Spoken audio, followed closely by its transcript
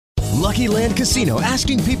Lucky Land Casino,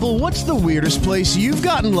 asking people, what's the weirdest place you've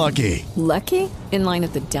gotten lucky? Lucky? In line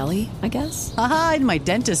at the deli, I guess? Aha, in my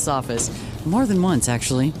dentist's office. More than once,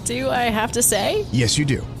 actually. Do I have to say? Yes, you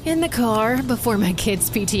do. In the car before my kids'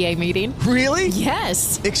 PTA meeting. Really?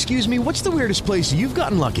 Yes. Excuse me, what's the weirdest place you've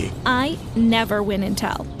gotten lucky? I never win and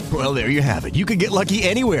tell. Well, there you have it. You can get lucky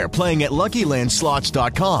anywhere, playing at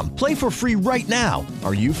LuckyLandSlots.com. Play for free right now.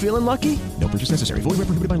 Are you feeling lucky? No purchase necessary. Void where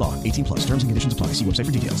prohibited by law. 18 plus. Terms and conditions apply. See website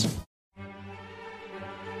for details.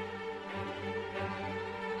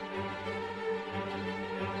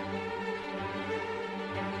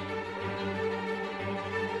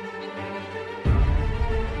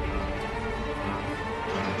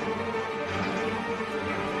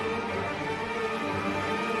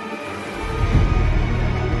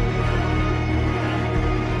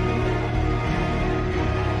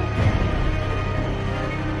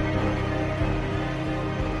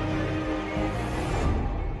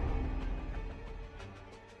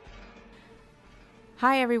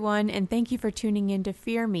 Hi, everyone, and thank you for tuning in to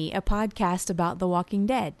Fear Me, a podcast about The Walking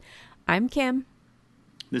Dead. I'm Kim.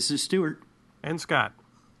 This is Stuart. And Scott.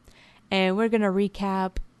 And we're going to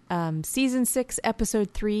recap Season 6,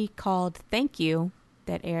 Episode 3, called Thank You,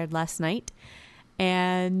 that aired last night.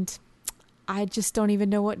 And I just don't even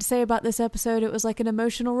know what to say about this episode. It was like an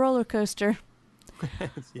emotional roller coaster.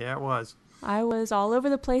 Yeah, it was. I was all over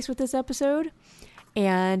the place with this episode.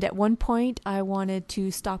 And at one point, I wanted to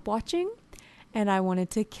stop watching. And I wanted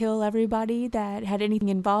to kill everybody that had anything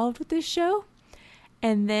involved with this show.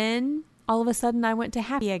 And then, all of a sudden, I went to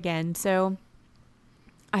happy again. So,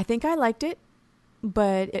 I think I liked it.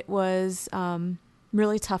 But it was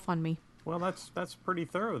really tough on me. Well, that's pretty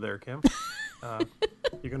thorough there, Kim.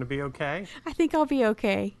 You going to be okay? I think I'll be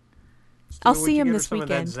okay. Stuart, I'll see him this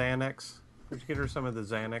weekend. Would you weekend. get her some of that Xanax? Would you get her some of the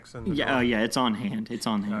Xanax? And Yeah, yeah, it's on hand. It's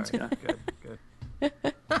on hand, right, Scott.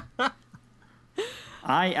 good.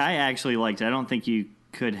 I actually liked it. I don't think you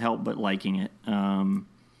could help but liking it.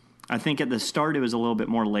 I think at the start it was a little bit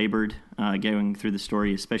more labored going through the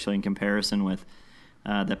story, especially in comparison with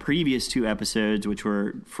the previous two episodes, which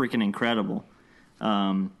were freaking incredible.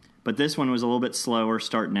 But this one was a little bit slower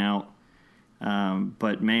starting out.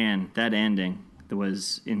 But man, that ending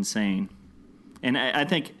was insane. And I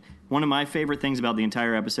think one of my favorite things about the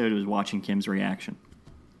entire episode was watching Kim's reaction.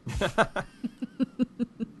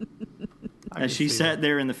 As she sat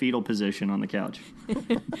there in the fetal position on the couch.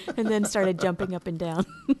 And then started jumping up and down.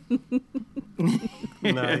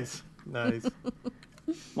 Nice.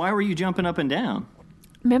 Why were you jumping up and down?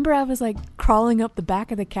 Remember I was like crawling up the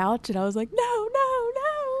back of the couch and I was like, no.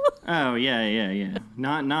 Oh, yeah.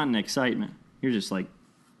 Not in excitement. You're just like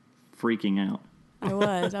freaking out. I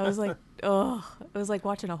was like, oh, it was like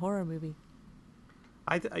watching a horror movie.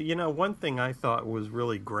 One thing I thought was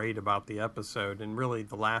really great about the episode, and really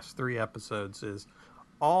the last three episodes, is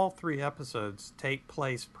all three episodes take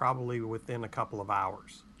place probably within a couple of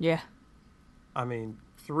hours. Yeah. I mean,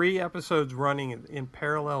 3 episodes running in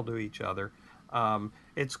parallel to each other.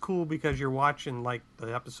 It's cool because you're watching, like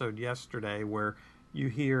the episode yesterday, where you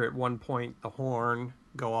hear at one point the horn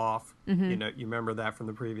go off. Mm-hmm. You remember that from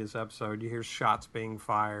the previous episode. You hear shots being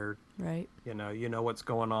fired. Right. You know what's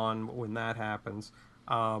going on when that happens.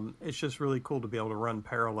 It's just really cool to be able to run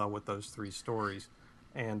parallel with those 3 stories,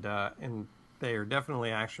 and they are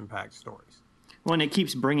definitely action-packed stories. Well, and it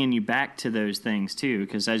keeps bringing you back to those things too,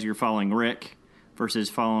 because as you're following Rick versus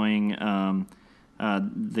following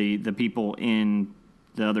the people in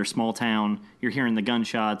the other small town, you're hearing the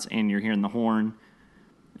gunshots and you're hearing the horn,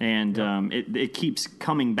 and yep. It keeps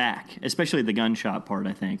coming back, especially the gunshot part,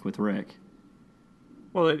 I think, with Rick.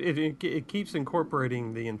 Well, it keeps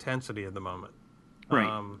incorporating the intensity of the moment.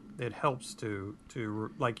 Right. It helps to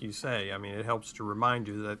like you say, I mean, it helps to remind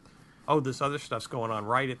you that, oh, this other stuff's going on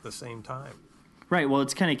right at the same time. Right. Well,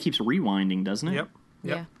 it kind of keeps rewinding, doesn't it? Yep.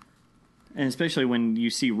 Yeah. And especially when you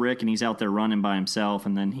see Rick and he's out there running by himself,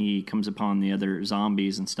 and then he comes upon the other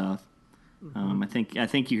zombies and stuff. Mm-hmm. I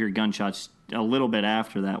think you hear gunshots a little bit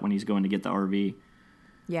after that when he's going to get the RV.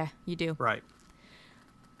 Yeah, you do. Right.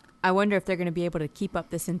 I wonder if they're going to be able to keep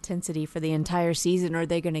up this intensity for the entire season, or are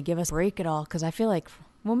they going to give us a break at all? Because I feel like,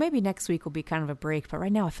 well, maybe next week will be kind of a break, but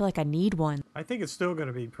right now I feel like I need one. I think it's still going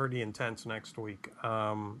to be pretty intense next week.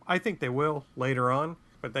 I think they will later on,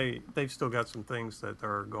 but they've still got some things that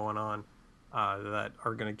are going on that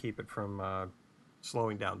are going to keep it from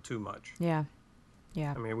slowing down too much. Yeah.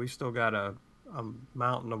 I mean, we still got a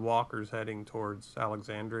mountain of walkers heading towards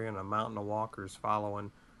Alexandria and a mountain of walkers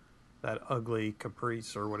following that ugly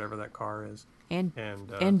Caprice or whatever that car is. And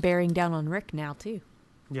bearing down on Rick now, too.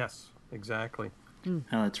 Yes, exactly. Oh,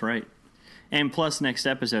 that's right. And plus, next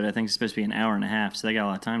episode, I think, is supposed to be an hour and a half, so they got a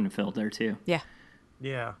lot of time to fill there, too. Yeah.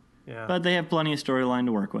 Yeah. But they have plenty of storyline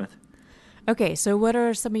to work with. Okay, so what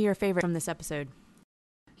are some of your favorites from this episode?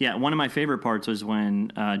 Yeah, one of my favorite parts was when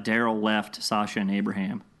Daryl left Sasha and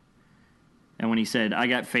Abraham. And when he said, I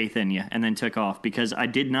got faith in you, and then took off, because I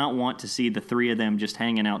did not want to see the three of them just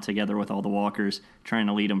hanging out together with all the walkers, trying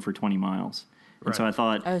to lead them for 20 miles. And Right. so I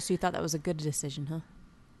thought... Oh, so you thought that was a good decision, huh?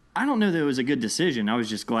 I don't know that it was a good decision. I was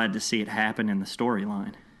just glad to see it happen in the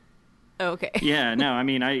storyline. Oh, okay. Yeah, no, I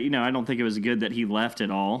mean, I don't think it was good that he left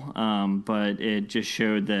at all, but it just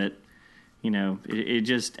showed that, it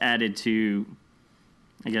just added to,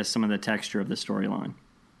 I guess, some of the texture of the storyline.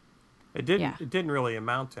 It didn't. Yeah. It didn't really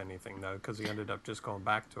amount to anything though, because he ended up just going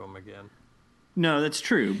back to him again. No, that's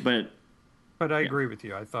true, but I agree with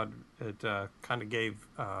you. I thought it kind of gave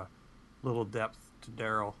little depth to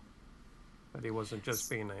Daryl, that he wasn't just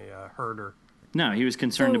being a herder. no, he was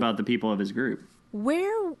concerned So- about the people of his group.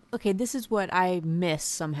 Okay, this is what I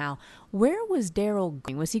missed somehow. Where was Daryl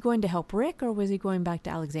going? Was he going to help Rick, or was he going back to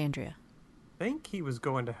Alexandria? I think he was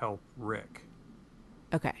going to help Rick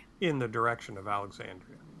Okay, in the direction of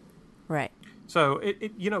Alexandria. right. So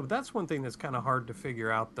that's one thing that's kind of hard to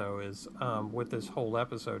figure out though, is with this whole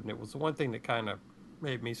episode, and it was the one thing that kind of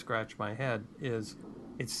made me scratch my head, is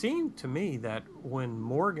it seemed to me that when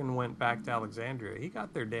Morgan went back to Alexandria, he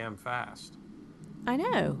got there damn fast. I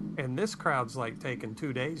know. And this crowd's like taking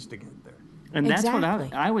 2 days to get there. And that's Exactly.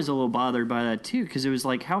 what I was a little bothered by that, too, because it was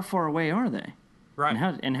like, how far away are they? Right.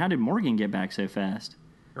 And how did Morgan get back so fast?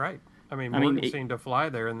 Right. I mean, I mean, Morgan it- seemed to fly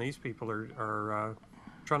there, and these people are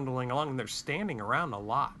trundling along, and they're standing around a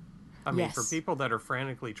lot. I mean, for Yes. people that are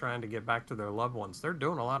frantically trying to get back to their loved ones, they're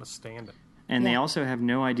doing a lot of standing. And they Yeah. also have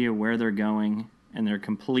no idea where they're going, and they're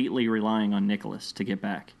completely relying on Nicholas to get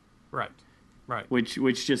back. Right. Right.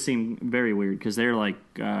 Which just seemed very weird, because they're like,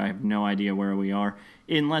 I have no idea where we are,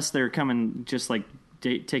 unless they're coming just like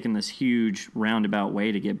taking this huge roundabout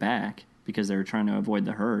way to get back because they were trying to avoid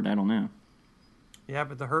the herd. I don't know. Yeah,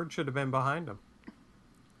 but the herd should have been behind them.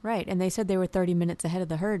 Right, and they said they were 30 minutes ahead of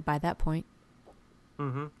the herd by that point.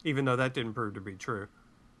 Mm-hmm. Even though that didn't prove to be true.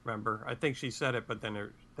 Remember, I think she said it, but then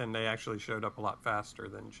they actually showed up a lot faster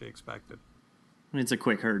than she expected. It's a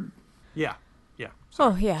quick herd. Yeah. Yeah.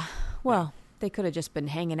 Oh, yeah. Well, they could have just been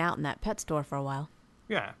hanging out in that pet store for a while.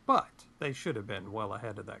 Yeah, but they should have been well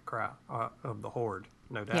ahead of that crowd, of the horde,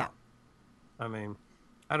 no doubt. Yeah. I mean,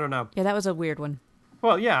 I don't know. Yeah, that was a weird one.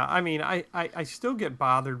 Well, yeah, I mean, I still get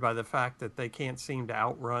bothered by the fact that they can't seem to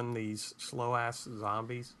outrun these slow-ass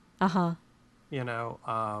zombies, Uh-huh.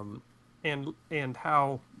 and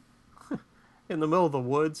how in the middle of the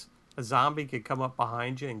woods, a zombie could come up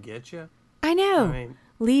behind you and get you. I know. I mean,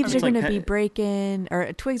 Leaves I are mean, going to like be pet- breaking,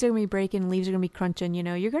 or twigs are going to be breaking, leaves are going to be crunching,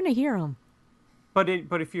 you're going to hear them. but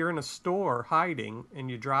if you're in a store hiding and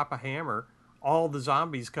you drop a hammer, all the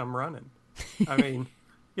zombies come running. I mean,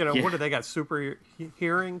 Yeah. what do they got, super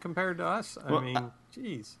hearing compared to us? I Well, mean,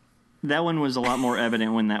 jeez. That one was a lot more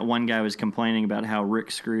evident when that one guy was complaining about how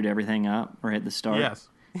Rick screwed everything up right at the start. Yes.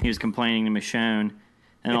 He was complaining to Michonne,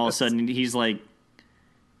 and all of a Yes. sudden he's like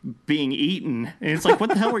being eaten. And it's like, what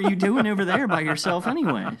the hell were you doing over there by yourself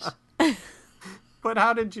anyways? But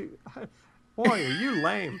how did you... Boy, are you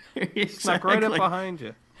lame. Snuck right up Exactly. behind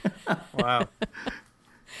you. Wow.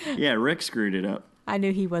 Yeah, Rick screwed it up. I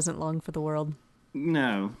knew he wasn't long for the world.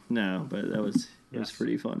 No, but it was Yes.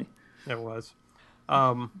 pretty funny. It was.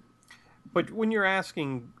 But when you're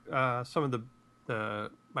asking some of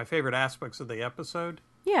the my favorite aspects of the episode,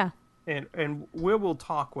 Yeah. and we'll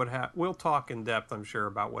talk we'll talk in depth, I'm sure,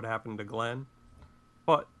 about what happened to Glenn.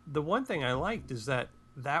 But the one thing I liked is that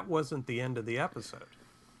wasn't the end of the episode.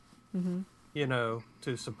 Mm-hmm.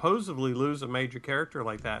 To supposedly lose a major character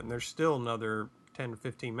like that, and there's still another 10 to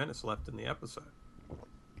 15 minutes left in the episode.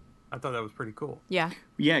 I thought that was pretty cool. Yeah.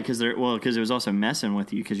 Yeah, because it was also messing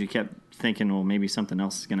with you because you kept thinking, well, maybe something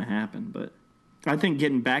else is going to happen. But I think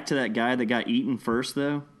getting back to that guy that got eaten first,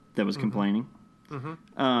 though, that was complaining.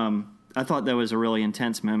 Mm-hmm. I thought that was a really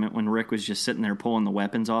intense moment when Rick was just sitting there pulling the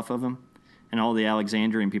weapons off of him, and all the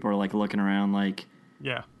Alexandrian people are like looking around, like,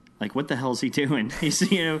 Yeah. what the hell's he doing? He's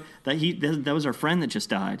that was our friend that just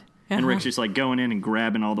died. And Rick's just like going in and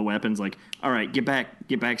grabbing all the weapons, like, all right, get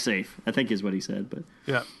back safe, I think is what he said. But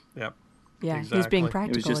Yeah. Yep. Yeah, he was being Exactly.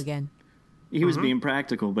 practical just- again. he was being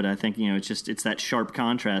practical, but I think, it's that sharp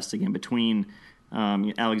contrast again between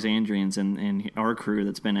Alexandrians and our crew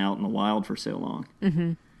that's been out in the wild for so long.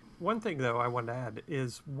 Mm-hmm. One thing, though, I want to add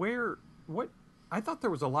is I thought there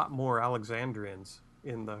was a lot more Alexandrians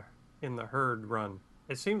in the herd run.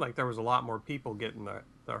 It seemed like there was a lot more people getting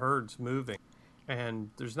the herds moving, and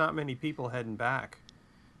there's not many people heading back.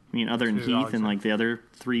 I mean, other than To Heath and Alexander. like the other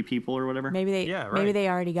 3 people or whatever. Maybe they Yeah, maybe right. they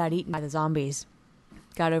already got eaten by the zombies.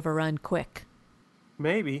 Got overrun quick.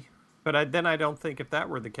 Maybe. But then I don't think, if that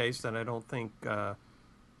were the case, then I don't think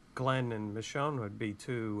Glenn and Michonne would be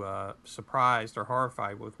too surprised or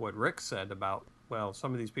horrified with what Rick said about, well,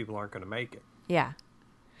 some of these people aren't going to make it. Yeah.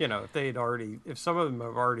 You know, if some of them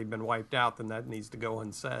have already been wiped out, then that needs to go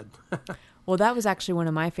unsaid. Well, that was actually one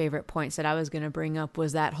of my favorite points that I was going to bring up,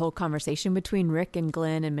 was that whole conversation between Rick and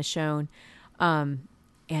Glenn and Michonne.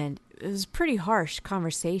 And it was a pretty harsh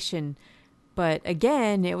conversation. But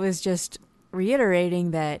again, it was just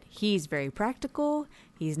reiterating that he's very practical.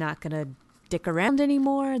 He's not going to dick around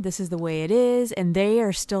anymore. This is the way it is. And they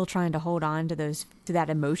are still trying to hold on to that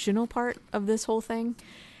emotional part of this whole thing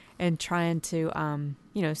and trying to,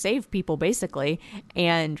 save people basically.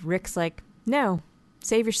 And Rick's like, no,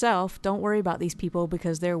 save yourself. Don't worry about these people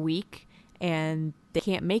because they're weak and they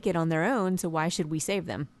can't make it on their own. So why should we save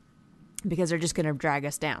them? Because they're just going to drag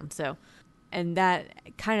us down. So, and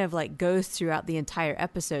that kind of like goes throughout the entire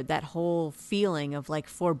episode, that whole feeling of like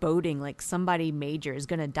foreboding, like somebody major is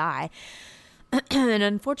going to die. And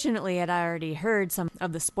unfortunately, I'd already heard some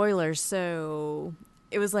of the spoilers. So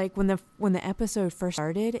it was like when the episode first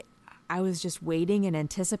started, I was just waiting and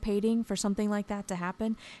anticipating for something like that to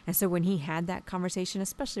happen. And so when he had that conversation,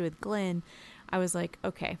 especially with Glenn, I was like,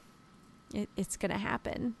 okay, it's going to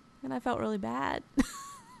happen. And I felt really bad.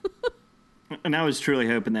 And I was truly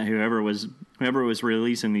hoping that whoever was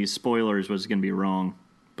releasing these spoilers was going to be wrong.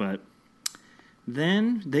 But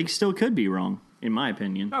then they still could be wrong, in my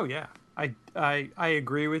opinion. Oh, yeah. I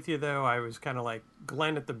agree with you, though. I was kind of like,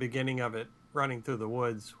 Glenn at the beginning of it, running through the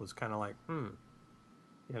woods, was kind of like,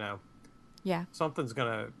 Yeah. something's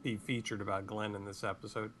going to be featured about Glenn in this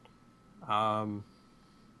episode.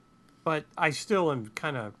 But I still am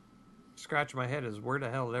kind of scratching my head as where the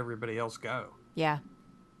hell did everybody else go? Yeah.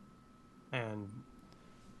 And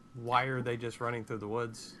why are they just running through the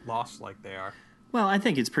woods lost like they are? Well, I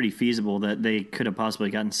think it's pretty feasible that they could have possibly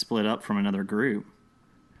gotten split up from another group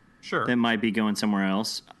Sure. that might be going somewhere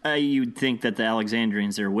else. You'd think that the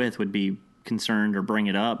Alexandrians they're with would be concerned or bring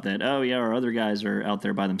it up that, oh, yeah, our other guys are out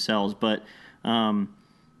there by themselves. But,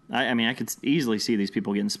 I could easily see these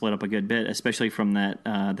people getting split up a good bit, especially from that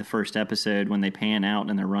the first episode when they pan out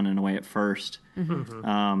and they're running away at first.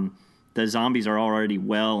 Mm-hmm. The zombies are already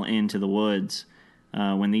well into the woods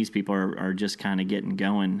when these people are just kind of getting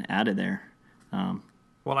going out of there.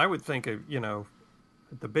 Well, I would think of,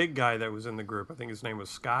 the big guy that was in the group, I think his name was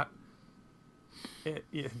Scott.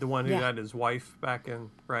 The one who had his wife back in,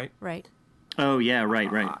 right? Right. Oh, yeah, right.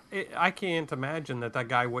 I can't imagine that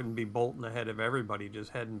guy wouldn't be bolting ahead of everybody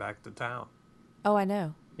just heading back to town. Oh, I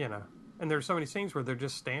know. And there's so many scenes where they're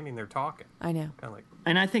just standing there talking. I know. Kind of like,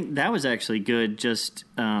 And I think that was actually good just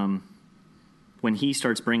when he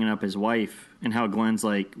starts bringing up his wife and how Glenn's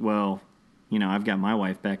like, well, I've got my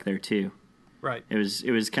wife back there too. right. It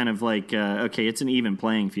was kind of like, okay, it's an even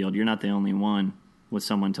playing field. You're not the only one with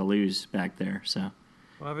someone to lose back there. So,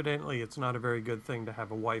 Well, evidently, it's not a very good thing to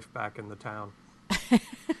have a wife back in the town.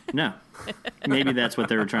 no, maybe that's what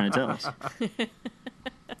they were trying to tell us.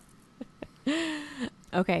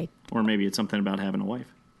 Okay. Or maybe it's something about having a wife.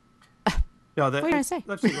 No, What are you gonna say?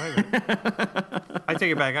 Let's see. Wait a minute. I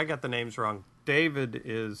take it back. I got the names wrong. David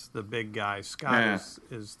is the big guy. Scott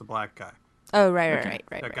is the black guy Oh, right.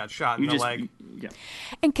 that got shot in the leg. Yeah,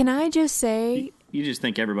 And can I just say you just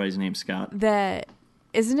think everybody's name's Scott. that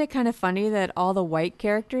isn't it kind of funny that all the white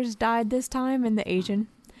characters died this time and the Asian,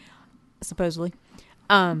 supposedly,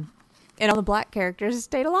 and all the black characters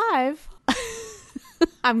stayed alive?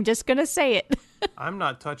 I'm just gonna say it. I'm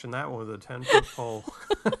not touching that one with a 10-foot pole.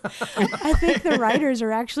 I think the writers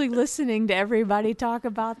are actually listening to everybody talk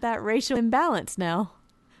about that racial imbalance now,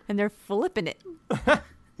 and they're flipping it.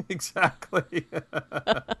 Exactly.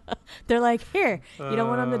 They're like, here, you don't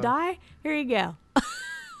want them to die? Here you go.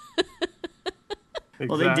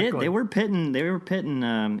 Well, they did. They were pitting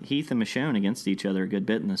Heath and Michonne against each other a good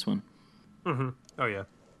bit in this one. Mm-hmm. Oh yeah,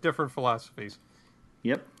 different philosophies.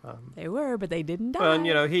 Yep. They were, but they didn't die. Well,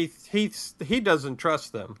 and he doesn't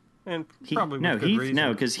trust them, and probably with good reason.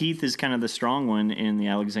 No, because Heath is kind of the strong one in the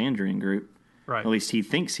Alexandrian group. Right. At least he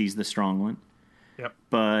thinks he's the strong one. Yep.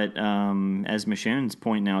 But as Michonne's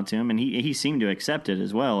pointing out to him, and he seemed to accept it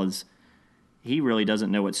as well, as he really doesn't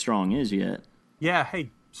know what strong is yet. Yeah. Hey,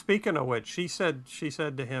 speaking of which, she said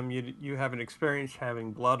to him, "You haven't experienced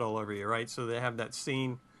having blood all over you, right?" So they have that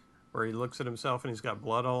scene where he looks at himself and he's got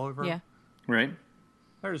blood all over him. Yeah. Right?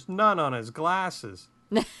 There's none on his glasses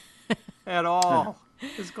at all.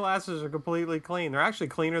 His glasses are completely clean. They're actually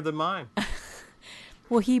cleaner than mine.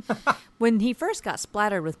 Well, when he first got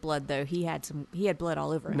splattered with blood, though, he had blood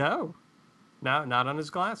all over him. No, not on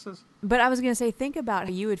his glasses. But I was going to say, think about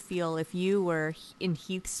how you would feel if you were in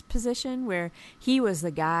Heath's position, where he was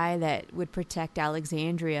the guy that would protect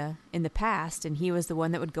Alexandria in the past, and he was the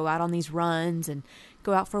one that would go out on these runs and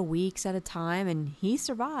go out for weeks at a time, and he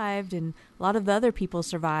survived, and a lot of the other people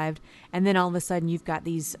survived, and then all of a sudden you've got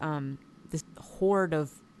these this horde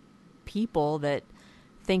of people that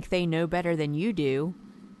think they know better than you do,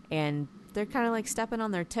 and they're kind of like stepping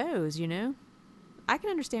on their toes, you know? I can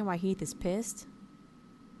understand why Heath is pissed.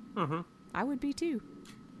 Mm-hmm. I would be too.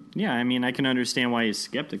 Yeah, I mean, I can understand why he's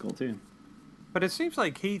skeptical too. But it seems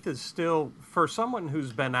like Heath is still, for someone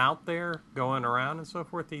who's been out there going around and so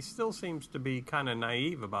forth, he still seems to be kind of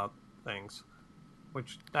naive about things,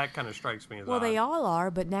 which that kind of strikes me as Well, odd. they all are,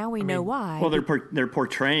 but now we know why. Well, they're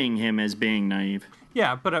portraying him as being naive.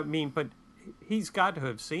 Yeah, but I mean, but he's got to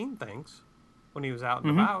have seen things when he was out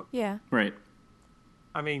and about. Yeah. Right.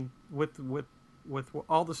 I mean, with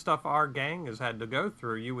all the stuff our gang has had to go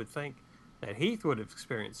through, you would think that Heath would have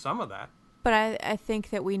experienced some of that. But I think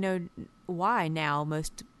that we know why now,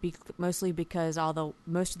 mostly because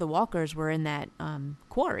most of the walkers were in that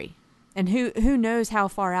quarry. And who knows how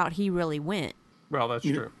far out he really went. Well, that's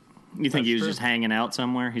true. You think he was true. just hanging out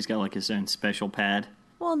somewhere? He's got like his own special pad.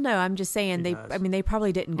 Well, no, I'm just saying He does. they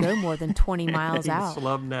probably didn't go more than 20 miles out Heath's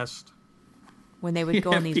love nest. when they would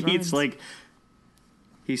go on these He's runs. like,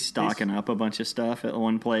 he's stocking up a bunch of stuff at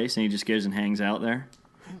one place, and he just goes and hangs out there.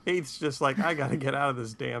 Heath's just like, I got to get out of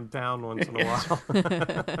this damn town once in a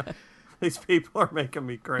while. These people are making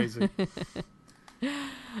me crazy.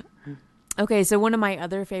 Okay, so one of my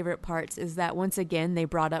other favorite parts is that once again they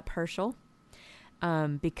brought up Herschel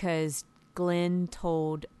because Glenn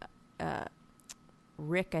told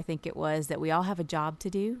Rick, I think it was, that we all have a job to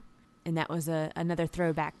do. And that was another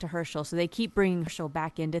throwback to Herschel. So they keep bringing Herschel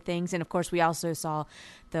back into things. And, of course, we also saw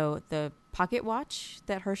the pocket watch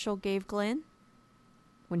that Herschel gave Glenn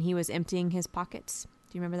when he was emptying his pockets.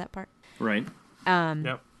 Do you remember that part? Right.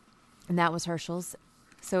 Yep. And that was Herschel's.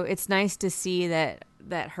 So it's nice to see that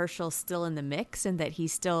Herschel's still in the mix and that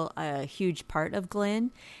he's still a huge part of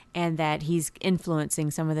Glenn and that he's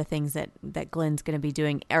influencing some of the things that Glenn's going to be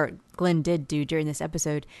doing, or Glenn did do during this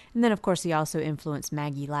episode. And then, of course, he also influenced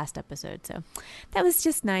Maggie last episode. So that was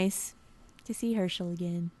just nice to see Herschel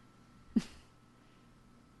again.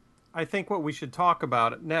 I think what we should talk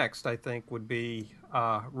about next, I think, would be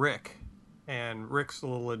Rick and Rick's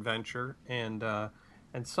little adventure and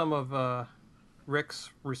some of Rick's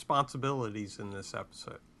responsibilities in this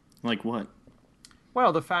episode. Like what?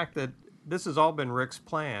 Well, the fact that this has all been Rick's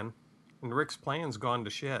plan, and Rick's plan's gone to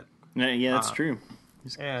shit. Yeah, that's true.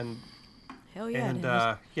 And Hell yeah.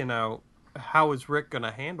 and you know, how is Rick going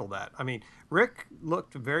to handle that? I mean, Rick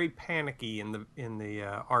looked very panicky in the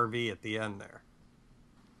RV at the end there.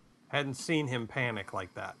 Hadn't seen him panic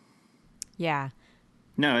like that. Yeah.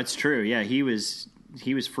 No, it's true. Yeah, he was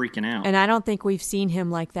freaking out. And I don't think we've seen him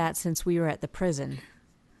like that since we were at the prison.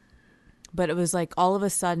 But it was like all of a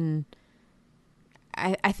sudden,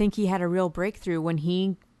 I think he had a real breakthrough when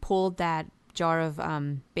he pulled that jar of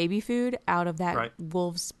baby food out of that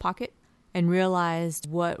wolf's pocket and realized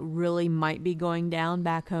what really might be going down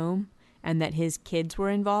back home and that his kids were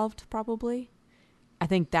involved probably. I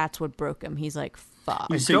think that's what broke him. He's like, fuck.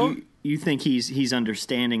 So you think he's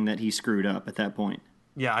understanding that he screwed up at that point?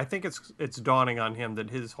 Yeah, I think it's dawning on him that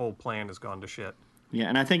his whole plan has gone to shit. Yeah,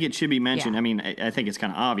 and I think it should be mentioned. Yeah. I mean, I think it's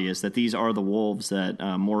kind of obvious that these are the wolves that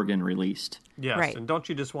Morgan released. Yes, Right. and don't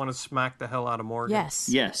you just want to smack the hell out of Morgan? Yes.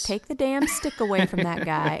 Yes. Take the damn stick away from that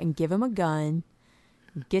guy and give him a gun.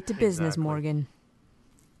 Get to business, Exactly. Morgan.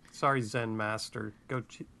 Sorry, Zen Master. Go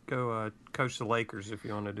coach the Lakers if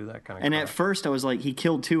you want to do that kind of And crap. at first I was like, he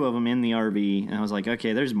killed 2 of them in the RV, and I was like,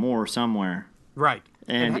 okay, there's more somewhere. Right.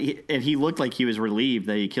 And he looked like he was relieved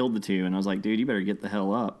that he killed the 2, and I was like, dude, you better get the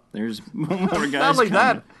hell up. There's more guys Not only coming.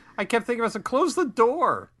 that, I kept thinking, I said, close the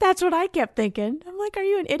door. That's what I kept thinking. I'm like, are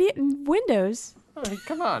you an idiot in windows? I mean,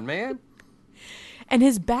 come on, man. And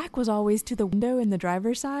his back was always to the window in the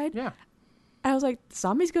driver's side. Yeah. I was like,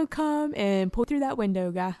 somebody's going to come and pull through that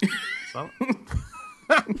window, guy. So,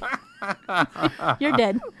 You're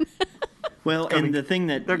dead. Well, and the thing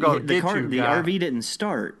that they're gonna the get you, the guy. RV didn't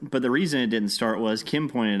start, but the reason it didn't start was Kim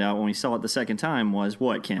pointed out when we saw it the second time was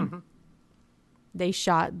what, Kim? Mm-hmm. They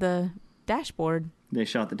shot the dashboard. They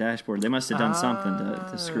shot the dashboard. They must have done something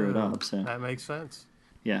to screw it up. So that makes sense.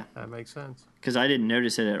 yeah, That makes sense. because I didn't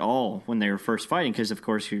notice it at all when they were first fighting. Because of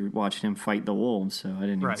course you watched him fight the wolves, so I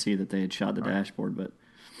didn't even Right. see that they had shot the dashboard. But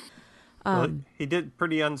Well, he did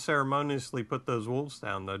pretty unceremoniously put those wolves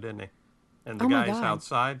down, though, didn't he? And the Oh my guys God.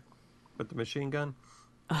 outside with the machine gun.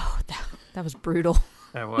 Oh, that was brutal.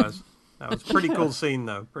 That was a pretty cool scene,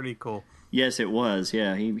 though. Pretty cool. Yes, it was.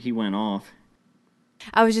 Yeah, he went off.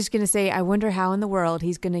 I was just going to say, I wonder how in the world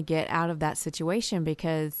he's going to get out of that situation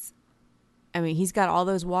because, I mean, he's got all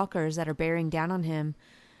those walkers that are bearing down on him.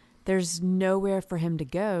 There's nowhere for him to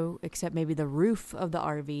go except maybe the roof of the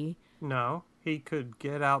RV. No, he could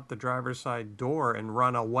get out the driver's side door and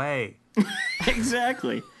run away.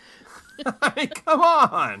 Exactly. I mean, come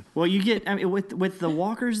on. Well, you get with the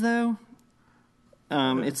walkers though.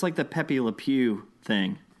 It's like the Pepe Le Pew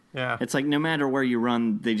thing. Yeah. It's like no matter where you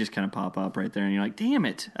run, they just kind of pop up right there, and you're like, "Damn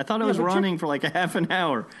it! I thought I was running for like a half an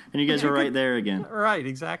hour, and you guys are right there again." Right,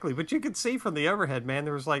 exactly. But you could see from the overhead, man,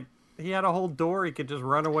 there was like he had a whole door he could just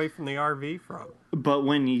run away from the RV from. But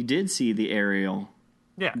when you did see the aerial,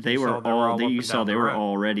 yeah, they were already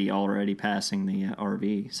passing the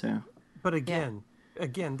RV. So, but again,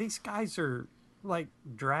 these guys are like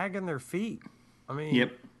dragging their feet. I mean,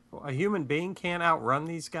 yep. A human being can't outrun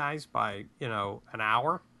these guys by an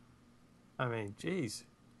hour. I mean, geez,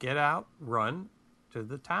 get out, run to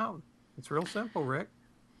the town. It's real simple, Rick.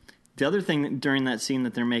 The other thing during that scene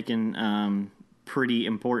that they're making pretty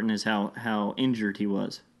important is how injured he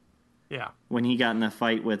was. Yeah. When he got in the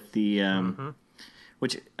fight with the,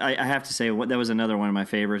 which I have to say, that was another one of my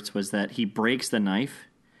favorites, was that he breaks the knife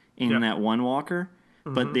in that one walker,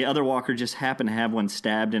 but the other walker just happened to have one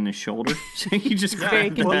stabbed in his shoulder. So he just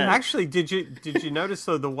grabbed that. Well, actually, did you notice,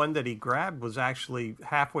 though, the one that he grabbed was actually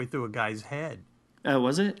halfway through a guy's head? Oh,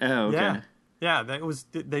 was it? Oh, okay. Yeah. Yeah,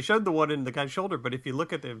 they showed the one in the guy's shoulder, but if you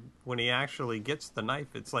look at when he actually gets the knife,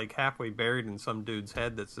 it's like halfway buried in some dude's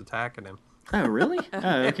head that's attacking him. Oh, really?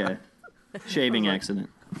 Oh, okay. Shaving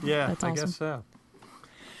accident. Yeah, that's I awesome. guess so.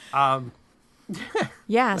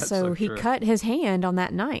 Yeah, so he cut his hand on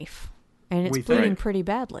that knife, and it's bleeding pretty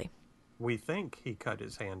badly. We think he cut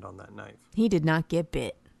his hand on that knife. He did not get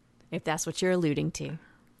bit, if that's what you're alluding to.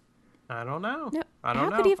 I don't know. No, I don't how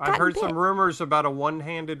know. could he have I've heard gotten some bit? rumors about a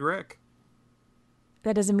one-handed Rick.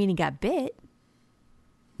 That doesn't mean he got bit.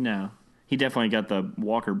 No, he definitely got the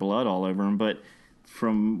walker blood all over him, but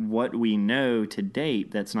from what we know to date,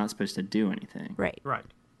 that's not supposed to do anything. Right. Right.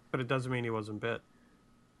 But it doesn't mean he wasn't bit.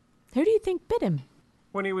 Who do you think bit him?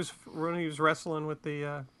 When he was wrestling with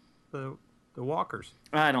the walkers.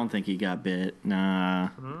 I don't think he got bit. Nah.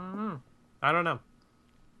 Mm-hmm. I don't know.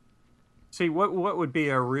 See, what would be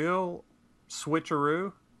a real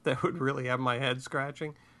switcheroo that would really have my head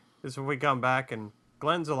scratching is if we come back and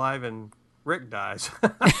Glenn's alive and Rick dies.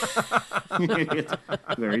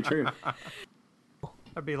 Very true.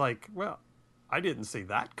 I'd be like, well, I didn't see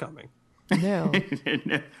that coming. No.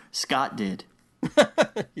 Scott did.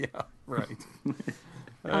 Yeah, right.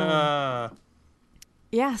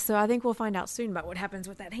 Yeah, so I think we'll find out soon about what happens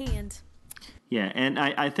with that hand. Yeah, and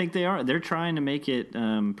I think they're trying to make it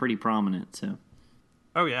pretty prominent. So.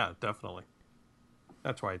 Oh yeah, definitely.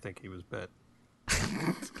 That's why I think he was bit.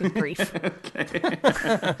 Good grief. Okay.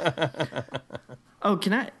 Oh,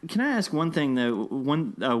 can I ask one thing though?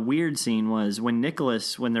 One weird scene was when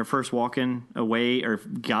they're first walking away or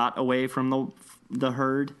got away from the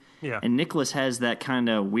herd. Yeah. And Nicholas has that kind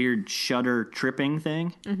of weird shudder tripping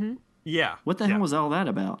thing. Mm-hmm. Yeah. What the hell was all that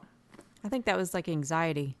about? I think that was like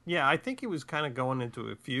anxiety. Yeah, I think he was kind of going into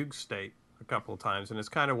a fugue state a couple of times, and it's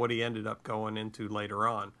kind of what he ended up going into later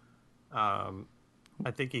on.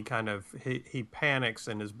 I think he kind of he panics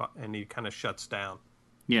and he kind of shuts down.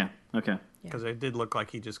 Yeah. Okay. Because it did look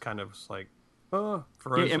like he just kind of was like,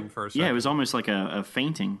 frozen for a second. Yeah, it was almost like a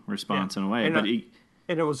fainting response in a way.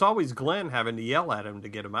 And it was always Glenn having to yell at him to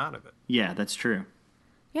get him out of it. Yeah, that's true.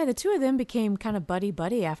 Yeah, the two of them became kind of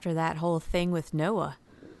buddy-buddy after that whole thing with Noah.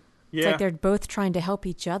 Yeah. It's like they're both trying to help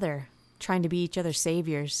each other, trying to be each other's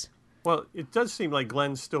saviors. Well, it does seem like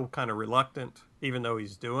Glenn's still kind of reluctant, even though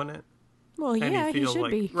he's doing it. Well, yeah, he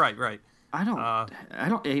should be. Right. I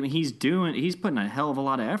mean, he's putting a hell of a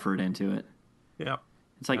lot of effort into it. Yeah.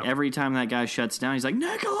 It's like every time that guy shuts down, he's like,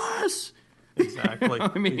 Nicholas! Exactly.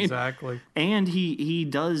 I mean, exactly. And he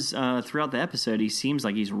does, throughout the episode, he seems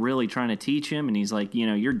like he's really trying to teach him, and he's like,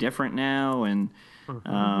 you're different now, and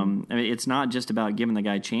I mean, it's not just about giving the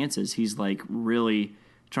guy chances. He's like really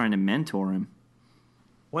trying to mentor him.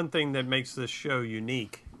 One thing that makes this show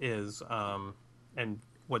unique is, and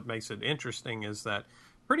what makes it interesting is that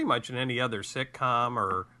pretty much in any other sitcom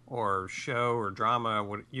or show or drama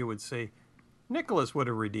you would see, Nicholas would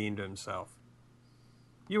have redeemed himself.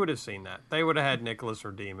 You would have seen that. They would have had Nicholas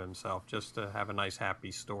redeem himself just to have a nice,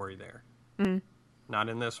 happy story there. Mm. Not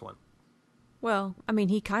in this one. Well, I mean,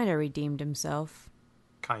 he kind of redeemed himself.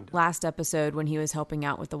 Kind of. Last episode when he was helping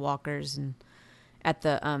out with the walkers and at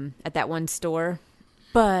that one store.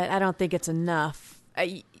 But I don't think it's enough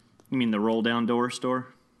You mean the roll-down door store?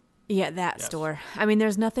 Yeah, that store. I mean,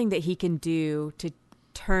 there's nothing that he can do to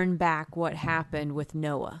turn back what happened with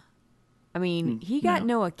Noah. I mean, he got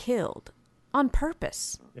Noah killed on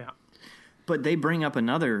purpose. Yeah. But they bring up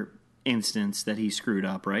another instance that he screwed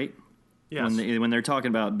up, right? Yes. When they're talking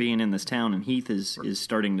about being in this town, and Heath is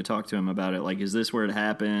starting to talk to him about it, like, is this where it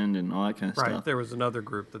happened, and all that kind of Right. stuff. There was another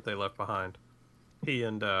group that they left behind. He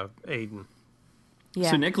and Aiden.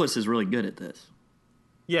 Yeah. So Nicholas is really good at this.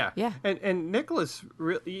 Yeah. Yeah. And Nicholas,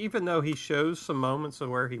 even though he shows some moments of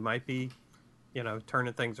where he might be,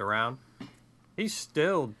 turning things around, he's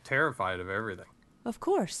still terrified of everything. Of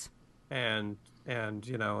course. And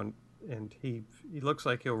he looks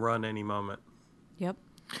like he'll run any moment. Yep.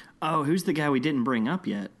 Oh, who's the guy we didn't bring up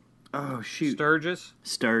yet? Oh, shoot. Sturgis.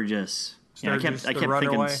 Yeah, I kept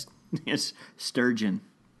thinking yes, Sturgeon.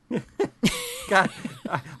 God,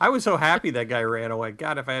 I was so happy that guy ran away.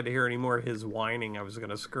 God, if I had to hear any more of his whining, I was going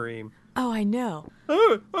to scream. Oh, I know.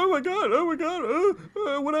 Oh my God,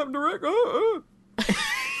 what happened to Rick?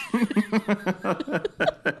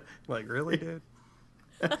 Like, really, dude?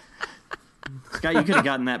 Scott, you could have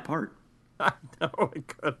gotten that part. I know I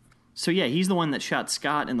could. So, yeah, he's the one that shot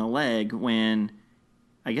Scott in the leg when,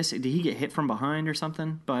 I guess, did he get hit from behind or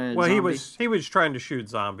something by a zombie? he was trying to shoot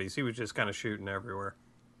zombies. He was just kind of shooting everywhere.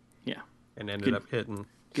 Yeah. And ended up hitting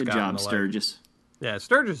Good Scott in job, the leg. Sturgis. Yeah,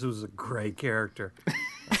 Sturgis was a great character.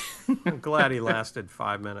 I'm glad he lasted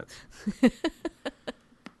 5 minutes.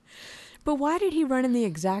 But why did he run in the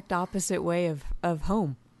exact opposite way of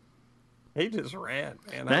home? He just ran,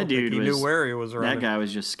 man. That dude he knew where he was running. That guy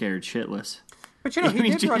was just scared shitless. But he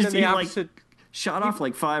did run in the opposite. Shot off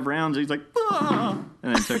like 5 rounds. He's like, ah!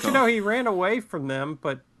 And then took But off. he ran away from them,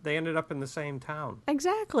 but they ended up in the same town.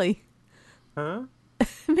 Exactly. Huh? It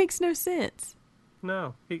makes no sense.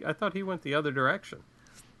 No, I thought he went the other direction.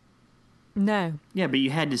 No. Yeah, but you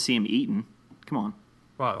had to see him eaten. Come on.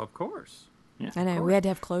 Well, of course. Yeah. I know. We had to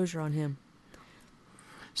have closure on him.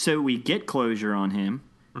 So we get closure on him.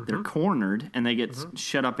 They're cornered, and they get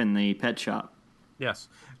shut up in the pet shop. Yes.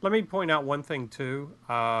 Let me point out one thing, too.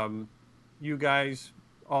 You guys,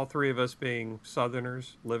 all three of us being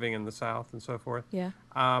Southerners, living in the South and so forth. Yeah.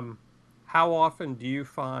 How often do you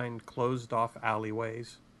find closed-off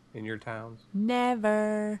alleyways in your towns?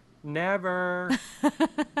 Never. Never.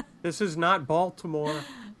 This is not Baltimore.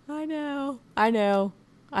 I know. I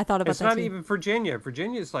thought about It's that not too. even Virginia.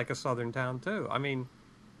 Virginia's like a southern town, too. I mean,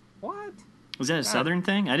 what? Was that a southern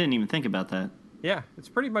thing? I didn't even think about that. Yeah, it's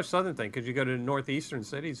pretty much southern thing because you go to northeastern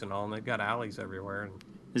cities and all, and they've got alleys everywhere. And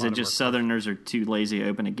Is it just Southerners are too lazy to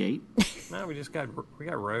open a gate? No, we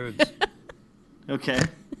got roads. Okay.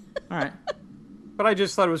 All right. But I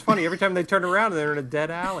just thought it was funny. Every time they turn around, they're in a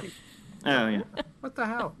dead alley. Oh, yeah. What the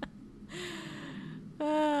hell?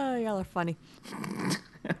 Oh, y'all are funny.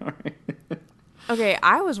 All right. Okay,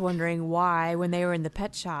 I was wondering why, when they were in the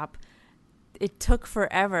pet shop, it took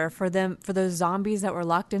forever for those zombies that were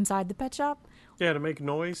locked inside the pet shop. Yeah, to make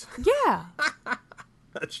noise. Yeah.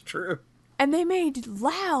 That's true. And they made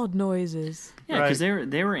loud noises. Yeah, because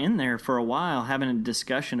they were in there for a while having a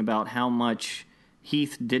discussion about how much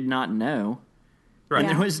Heath did not know. Right. And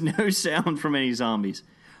Yeah. there was no sound from any zombies.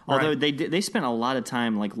 Although they spent a lot of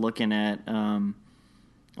time like looking at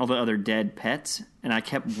all the other dead pets, and I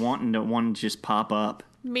kept wanting to just pop up.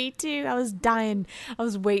 Me too. I was dying. I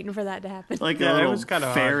was waiting for that to happen. Like Yeah, a it little was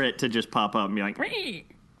kinda ferret to just pop up and be like, "Wee."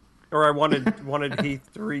 Or I wanted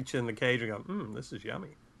Heath to reach in the cage and go, this is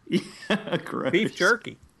yummy. Yeah, gross. Beef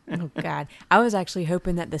jerky. Oh, God. I was actually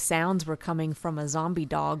hoping that the sounds were coming from a zombie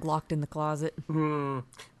dog locked in the closet.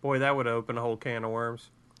 Boy, that would open a whole can of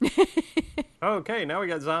worms. Okay, now we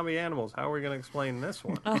got zombie animals. How are we going to explain this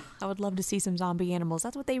one? Oh, I would love to see some zombie animals.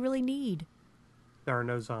 That's what they really need. There are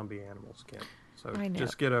no zombie animals, Kim. So I know.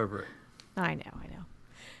 just get over it. I know.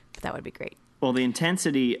 But that would be great. Well, the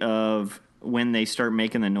intensity of when they start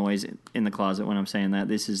making the noise in the closet, when I'm saying that,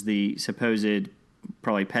 this is the supposed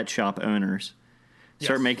probably pet shop owners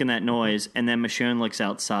start Yes. making that noise, and then Michonne looks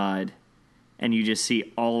outside, and you just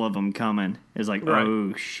see all of them coming. It's like, Right.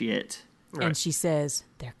 oh, shit. Right. And she says,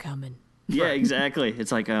 they're coming. Yeah, exactly.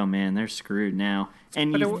 It's like, oh, man, they're screwed now.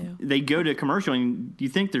 And they go to commercial, and you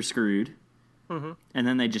think they're screwed, and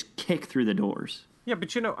then they just kick through the doors. Yeah,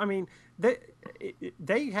 but I mean,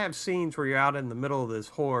 they have scenes where you're out in the middle of this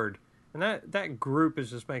horde, and that group is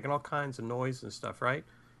just making all kinds of noise and stuff, right?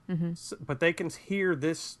 Mm-hmm. So, but they can hear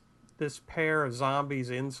this pair of zombies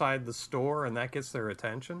inside the store, and that gets their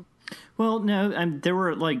attention. Well, no, there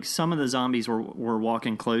were, like, some of the zombies were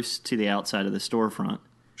walking close to the outside of the storefront.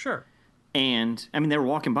 Sure. And, I mean, they were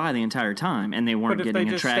walking by the entire time, and they weren't But if getting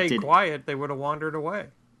they just attracted. stayed quiet, they would have wandered away.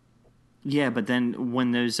 Yeah, but then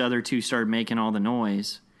when those other two started making all the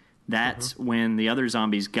noise, that's when the other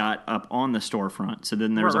zombies got up on the storefront. So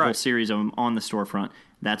then there was a whole series of them on the storefront.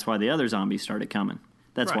 That's why the other zombies started coming.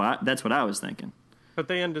 That's what I was thinking. But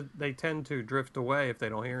they tend to drift away if they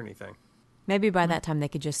don't hear anything. Maybe by that time they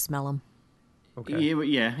could just smell them. Okay.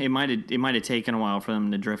 Yeah, it might have taken a while for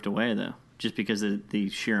them to drift away, though, just because of the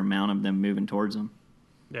sheer amount of them moving towards them.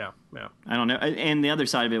 Yeah. I don't know. And the other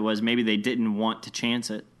side of it was maybe they didn't want to chance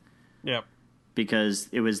it. Yep. Because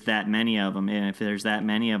it was that many of them. And if there's that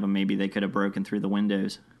many of them, maybe they could have broken through the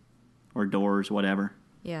windows or doors, whatever.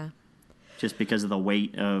 Yeah. Just because of the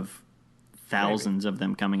weight of thousands of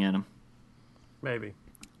them coming at them. Maybe.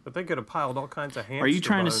 But they could have piled all kinds of hamster Are you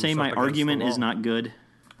trying to bones say up my against argument the wall. is not good?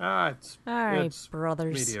 All right, it's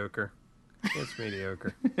brothers. mediocre. It's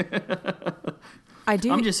mediocre.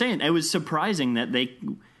 I'm just saying, it was surprising that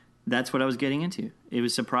that's what I was getting into. It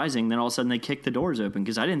was surprising that all of a sudden they kicked the doors open,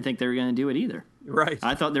 because I didn't think they were going to do it either. Right.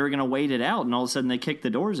 I thought they were going to wait it out, and all of a sudden they kicked the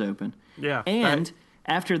doors open. Yeah. And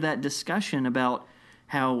after that discussion about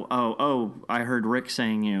how, I heard Rick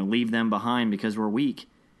saying, leave them behind because we're weak.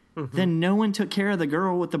 Then no one took care of the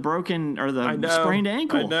girl with the broken or the sprained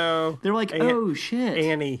ankle. I know. They're like, oh, shit.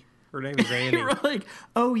 Annie. Her name is Annie. You're like,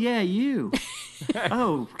 oh, yeah, you.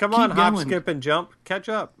 Oh, come on, hop, going. skip, and jump. Catch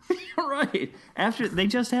up. Right. After they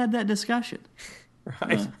just had that discussion.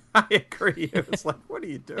 Right. I agree. It was like, what are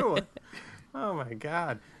you doing? Oh, my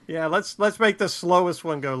God. Yeah, let's make the slowest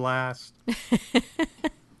one go last.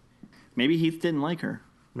 Maybe Heath didn't like her.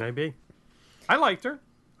 Maybe. I liked her.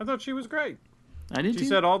 I thought she was great. I did too. She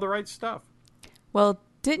said all the right stuff. Well,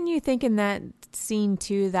 didn't you think in that scene,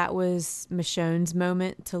 too, that was Michonne's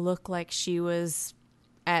moment to look like she was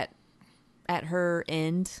at her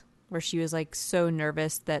end, where she was, like, so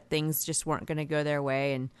nervous that things just weren't going to go their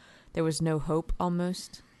way and there was no hope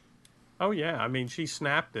almost? Oh, yeah. I mean, she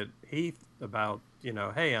snapped at Heath about,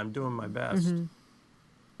 hey, I'm doing my best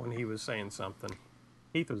when he was saying something.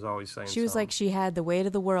 Heath was always saying something. She was like she had the weight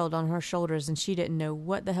of the world on her shoulders and she didn't know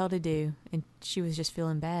what the hell to do, and she was just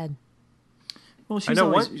feeling bad. Well,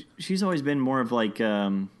 she's always been more of like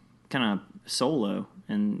kind of solo,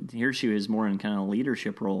 and here she was more in kind of a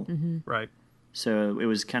leadership role. Right. So it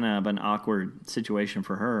was kind of an awkward situation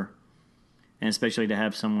for her, and especially to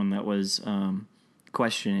have someone that was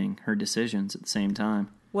questioning her decisions at the same time.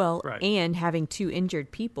 Well, and having two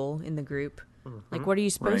injured people in the group. Like, what are you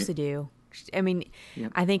supposed to do? I mean,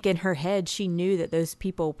 I think in her head, she knew that those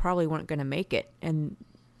people probably weren't going to make it, and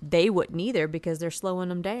they wouldn't either because they're slowing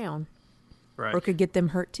them down. Right. Or could get them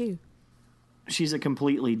hurt too. She's a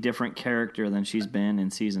completely different character than she's been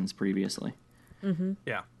in seasons previously.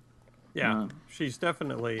 Yeah. Yeah. She's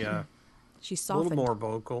definitely she's a softened. little more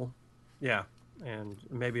vocal. Yeah. And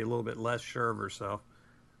maybe a little bit less sure of herself.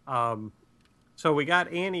 So we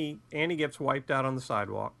got Annie. Annie gets wiped out on the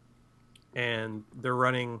sidewalk, and they're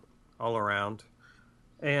running all around.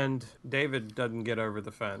 And David doesn't get over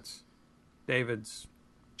the fence. David's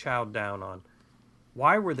chowed down on.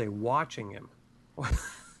 Why were they watching him?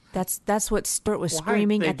 That's what Stuart was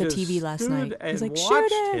screaming at the TV last night. He's like,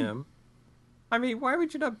 shoot him. I mean, why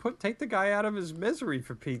would you not take the guy out of his misery,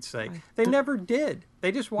 for Pete's sake? They never did.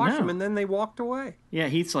 They just watched him, and then they walked away. Yeah,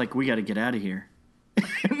 Heath's like, we got to get out of here.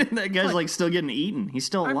 And then that guy's like still getting eaten. He's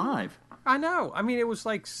still alive. I know. I mean, it was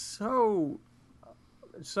like so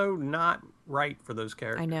not right for those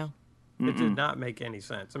characters. I know. It did not make any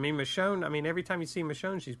sense. I mean, Michonne, every time you see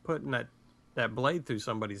Michonne, she's putting that blade through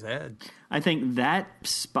somebody's head. I think that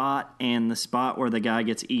spot and the spot where the guy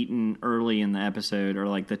gets eaten early in the episode are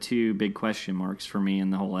like the two big question marks for me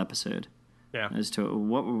in the whole episode. Yeah. As to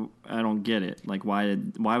what, I don't get it. Like, why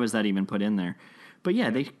was that even put in there? But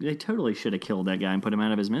yeah, they totally should have killed that guy and put him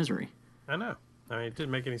out of his misery. I know. I mean, it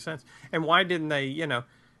didn't make any sense. And why didn't they,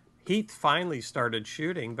 Heath finally started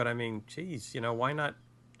shooting, but I mean, geez, why not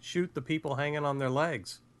shoot the people hanging on their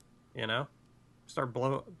legs? Start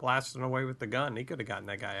blasting away with the gun. He could have gotten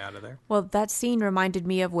that guy out of there. Well, that scene reminded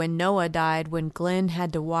me of when Noah died, when Glenn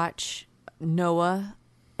had to watch Noah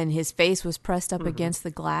and his face was pressed up against the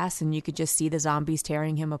glass and you could just see the zombies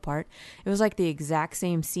tearing him apart. It was like the exact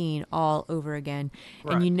same scene all over again.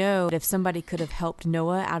 Right. And that if somebody could have helped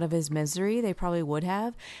Noah out of his misery, they probably would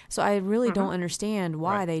have. So I really don't understand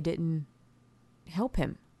why they didn't help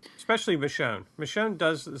him. Especially Michonne. Michonne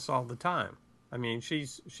does this all the time. I mean, she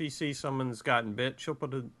sees someone's gotten bit, she'll put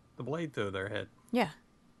the blade through their head. Yeah.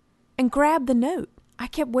 And grab the note. I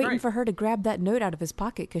kept waiting for her to grab that note out of his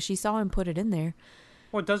pocket because she saw him put it in there.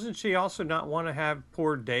 Well, doesn't she also not want to have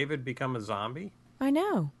poor David become a zombie? I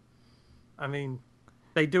know. I mean,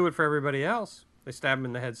 they do it for everybody else. They stab them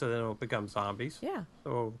in the head so they don't become zombies. Yeah.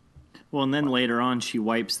 So Well, and then later on, she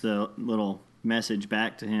wipes the little message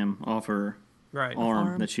back to him off her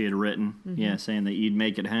arm that she had written. Yeah, saying that you'd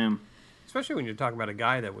make it home. Especially when you're talking about a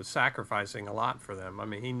guy that was sacrificing a lot for them. I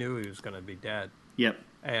mean, he knew he was going to be dead. Yep.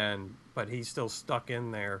 But he's still stuck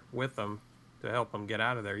in there with them to help him get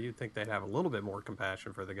out of there. You'd think they'd have a little bit more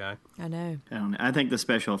compassion for the guy. I know. I think the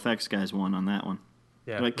special effects guys won on that one.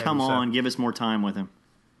 Yeah, like, come on, give us more time with him.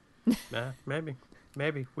 Nah, maybe.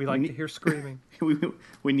 We like to hear screaming.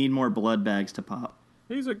 we need more blood bags to pop.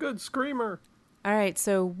 He's a good screamer. All right,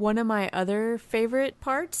 so one of my other favorite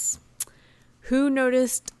parts, who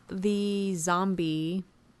noticed the zombie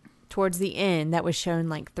towards the end that was shown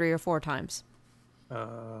like 3 or 4 times?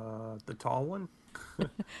 The tall one?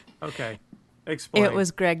 Okay. Explain. It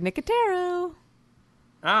was Greg Nicotero.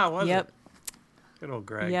 Was Yep. it? Good old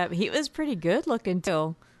Greg. Yep, he was pretty good looking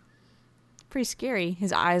too. Pretty scary.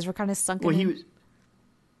 His eyes were kind of sunken. Well,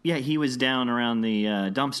 he was down around the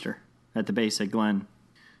dumpster at the base of Glen.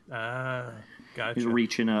 Gotcha. He was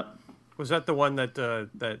reaching up. Was that the one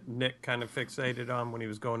that Nick kind of fixated on when he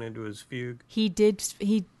was going into his fugue? He did.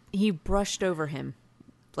 He brushed over him,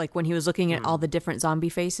 like when he was looking at all the different zombie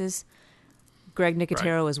faces. Greg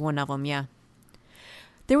Nicotero was one of them. Yeah.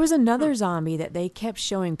 There was another zombie that they kept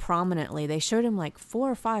showing prominently. They showed him like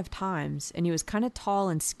 4 or 5 times, and he was kind of tall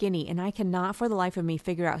and skinny, and I cannot for the life of me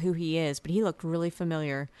figure out who he is, but he looked really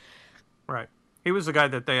familiar. Right. He was the guy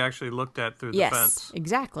that they actually looked at through the fence. Yes,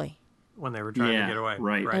 exactly. When they were trying to get away.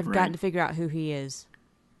 Right. I've gotten to figure out who he is.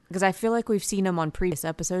 Because I feel like we've seen him on previous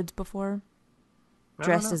episodes before,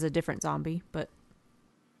 dressed as a different zombie, but...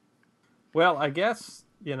 Well, I guess,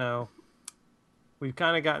 we've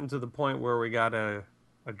kind of gotten to the point where we got to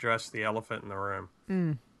address the elephant in the room.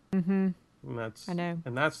 Mm-hmm. I know.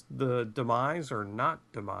 And that's the demise or not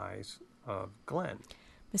demise of Glenn.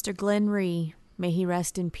 Mr. Glenn Rhee, may he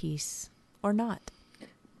rest in peace. Or not.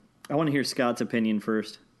 I want to hear Scott's opinion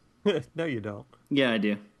first. No, you don't. Yeah, I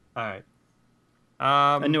do. All right.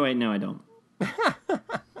 No, I don't.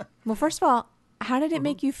 Well, first of all, how did it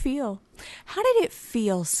make you feel? How did it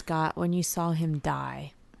feel, Scott, when you saw him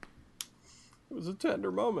die? It was a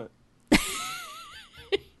tender moment.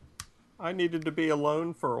 I needed to be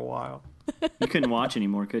alone for a while. You couldn't watch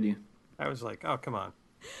anymore, could you? I was like, oh, come on.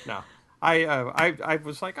 No. I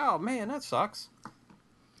was like, oh, man, that sucks.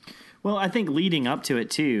 Well, I think leading up to it,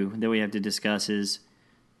 too, that we have to discuss is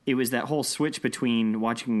it was that whole switch between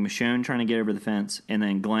watching Michonne trying to get over the fence and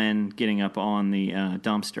then Glenn getting up on the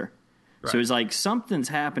dumpster. Right. So it was like something's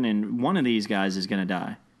happening. One of these guys is going to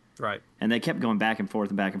die. Right. And they kept going back and forth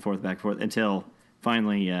and back and forth and back and forth until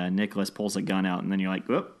finally Nicholas pulls a gun out. And then you're like,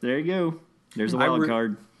 whoop, there you go. There's the wild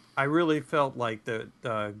card. I really felt like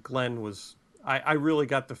that Glenn was... I really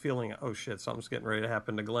got the feeling, oh shit, something's getting ready to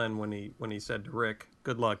happen to Glenn when he said to Rick,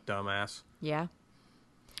 "Good luck, dumbass." Yeah.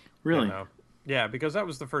 Really? Yeah, because that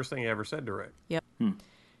was the first thing he ever said to Rick. Yep.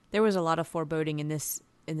 There was a lot of foreboding in this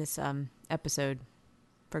episode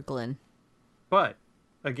for Glenn. But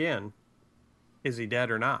again, is he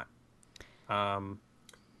dead or not? I'm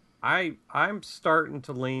starting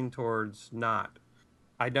to lean towards not.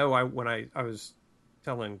 I know when I was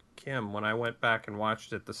telling Kim, when I went back and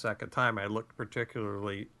watched it the second time, I looked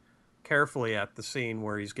particularly carefully at the scene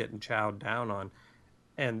where he's getting chowed down on,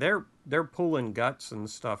 and they're pulling guts and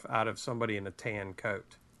stuff out of somebody in a tan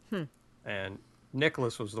coat. And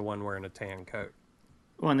Nicholas was the one wearing a tan coat.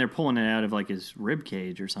 Well, and they're pulling it out of like his rib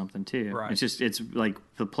cage or something too. Right. It's like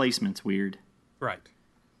the placement's weird. Right.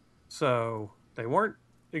 So they weren't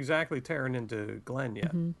exactly tearing into Glenn yet.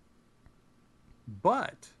 Mm-hmm.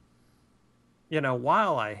 But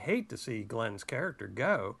while I hate to see Glenn's character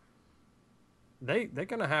go, they're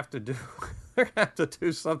gonna have to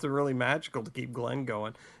do something really magical to keep Glenn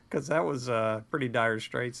going, because that was pretty dire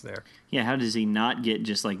straits there. Yeah, how does he not get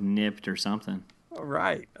just like nipped or something? Oh,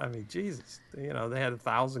 right. I mean, Jesus. They had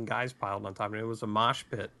 1,000 guys piled on top of it. It was a mosh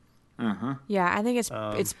pit. Uh-huh. Yeah, I think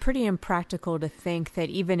it's pretty impractical to think that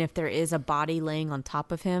even if there is a body laying on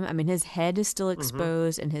top of him, I mean, his head is still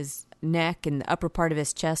exposed and his neck and the upper part of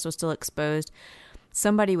his chest was still exposed.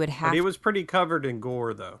 Somebody would have... But he was pretty covered in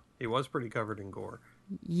gore, though. He was pretty covered in gore.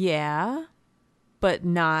 Yeah, but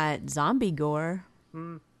not zombie gore.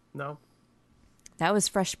 No. That was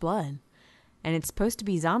fresh blood. And it's supposed to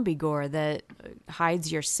be zombie gore that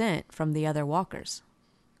hides your scent from the other walkers.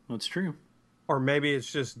 Well, it's true. Or maybe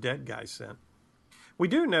it's just dead guy scent. We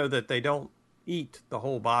do know that they don't eat the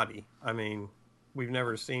whole body. I mean, we've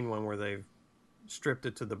never seen one where they've stripped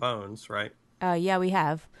it to the bones, right? Yeah, we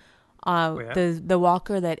have. The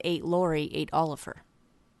walker that ate Lori ate all of her.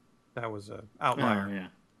 That was an outlier. Oh, yeah.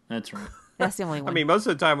 That's right. That's the only one. I mean, most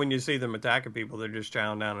of the time when you see them attacking people, they're just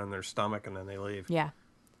chowing down in their stomach and then they leave. Yeah.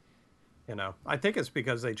 I think it's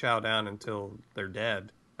because they chow down until they're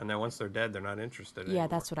dead. And then once they're dead, they're not interested anymore. Yeah,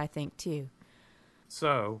 that's what I think too.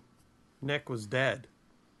 So, Nick was dead.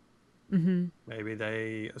 Mm-hmm. Maybe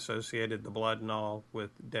they associated the blood and all with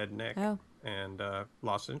dead Nick and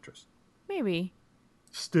lost interest. Maybe.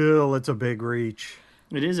 Still, it's a big reach.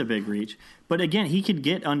 It is a big reach. But again, he could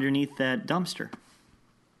get underneath that dumpster.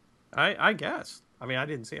 I guess. I mean, I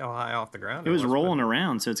didn't see how high off the ground It was rolling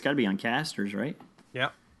around, so it's got to be on casters, right?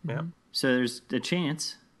 Yep. Yep. So there's a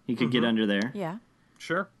chance he could get under there. Yeah.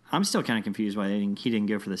 Sure. I'm still kind of confused why he didn't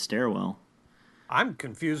go for the stairwell. I'm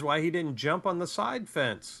confused why he didn't jump on the side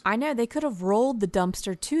fence. I know. They could have rolled the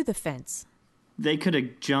dumpster to the fence. They could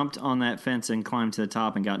have jumped on that fence and climbed to the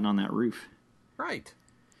top and gotten on that roof. Right.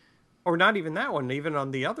 Or not even that one, even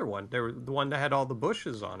on the other one. The one that had all the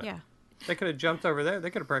bushes on it. Yeah. They could have jumped over there. They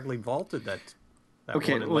could have practically vaulted that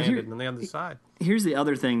Okay, one and well, landed on the other side. Here's the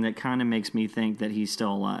other thing that kind of makes me think that he's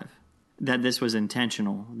still alive. That this was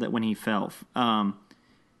intentional, that when he fell.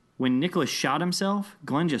 When Nicholas shot himself,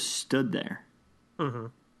 Glenn just stood there. Mm-hmm.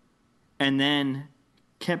 And then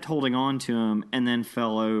kept holding on to him and then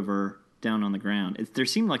fell over down on the ground. There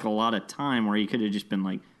seemed like a lot of time where he could have just been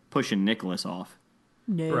like pushing Nicholas off.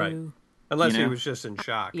 No. Right. Unless he know? was just in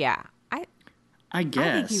shock. Yeah. I guess.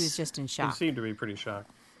 I think he was just in He shock. seemed to be pretty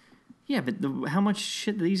shocked. Yeah, but how much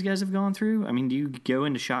shit these guys have gone through? I mean, do you go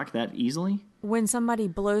into shock that easily? When somebody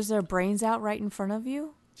blows their brains out right in front of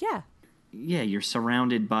you? Yeah. Yeah, you're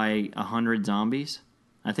surrounded by 100 zombies.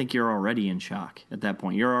 I think you're already in shock at that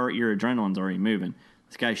point. Your adrenaline's already moving.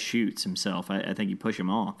 This guy shoots himself. I think you push him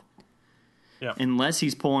off. Yeah. Unless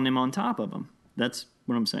he's pulling him on top of him. That's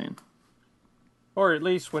what I'm saying. Or at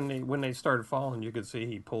least when they started falling, you could see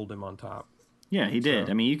he pulled him on top. Yeah, he did.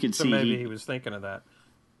 So, I mean, you could so see. maybe he was thinking of that.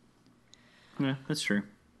 Yeah, that's true.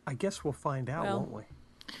 I guess we'll find out, won't we?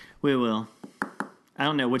 We will. I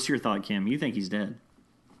don't know. What's your thought, Kim? You think he's dead?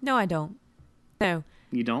 No, I don't. No.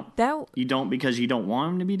 You don't? That You don't because you don't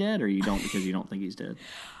want him to be dead, or you don't because you don't think he's dead?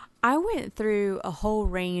 I went through a whole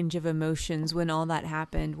range of emotions when all that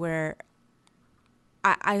happened where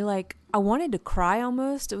I wanted to cry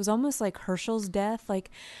almost. It was almost like Herschel's death. Like,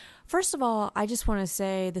 first of all, I just want to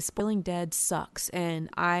say the Spoiling Dead sucks, and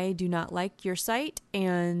I do not like your site,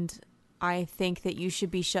 and I think that you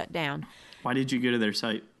should be shut down. Why did you go to their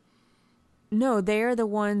site? No, they're the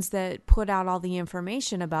ones that put out all the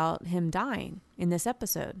information about him dying in this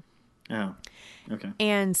episode. Oh, okay.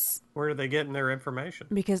 And Where are they getting their information?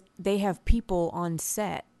 because they have people on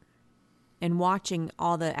set and watching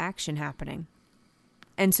all the action happening.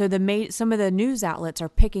 And so some of the news outlets are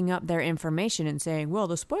picking up their information and saying, well,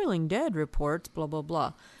 the Spoiling Dead reports, blah, blah,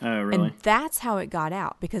 blah. Oh, really? And that's how it got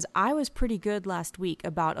out, because I was pretty good last week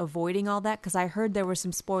about avoiding all that, because I heard there were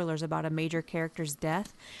some spoilers about a major character's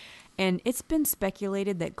death. And it's been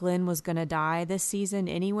speculated that Glenn was going to die this season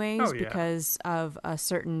anyways, Oh, yeah. because of a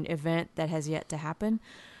certain event that has yet to happen.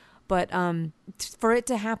 But for it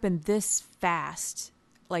to happen this fast,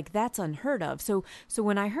 like, that's unheard of. So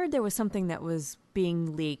when I heard there was something that was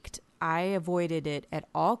being leaked, I avoided it at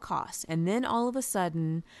all costs. And then all of a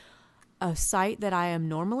sudden, a site that I am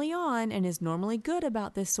normally on and is normally good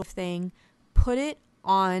about this sort of thing put it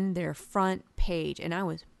on their front page, and I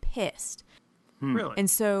was pissed. Really? And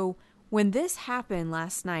so when this happened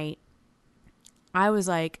last night, I was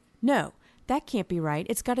like, no, that can't be right.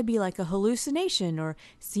 It's got to be like a hallucination, or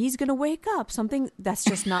he's going to wake up. Something that's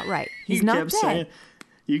just not right. He's not dead.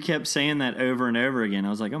 You kept saying that over and over again. I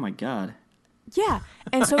was like, oh my God. Yeah.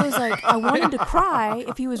 And so it was like, I wanted to cry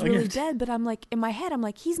if he was really dead, but I'm like, in my head, I'm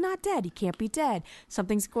like, he's not dead. He can't be dead.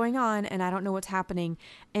 Something's going on, and I don't know what's happening.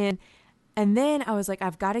 And then I was like,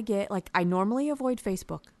 I've got to get, like, I normally avoid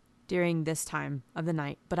Facebook during this time of the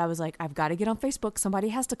night, but I was like, I've got to get on Facebook. Somebody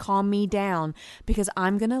has to calm me down, because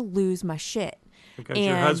I'm going to lose my shit. Because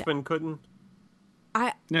your husband couldn't?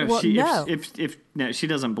 No, she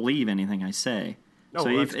doesn't believe anything I say. Oh,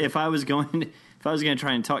 So well, if I was going to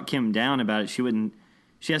try and talk Kim down about it, she wouldn't.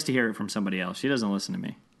 She has to hear it from somebody else. She doesn't listen to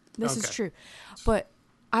me. This is Okay. true. But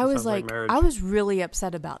I was sounds like like, marriage. I was really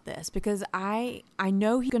upset about this, because I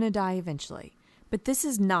know he's going to die eventually. But this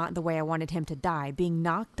is not the way I wanted him to die. Being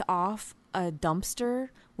knocked off a dumpster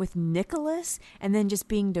with Nicholas and then just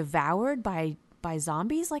being devoured by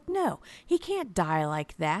zombies? Like, no, he can't die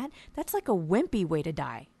like that. That's like a wimpy way to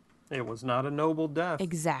die. It was not a noble death.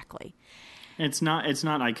 Exactly. It's not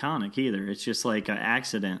iconic either. It's just like an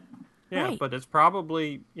accident. Yeah, Right. but it's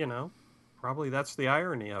probably, probably that's the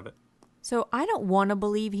irony of it. So I don't want to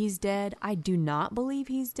believe he's dead. I do not believe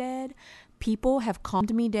he's dead. People have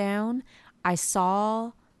calmed me down. I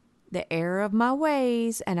saw the error of my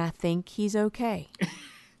ways, and I think he's okay.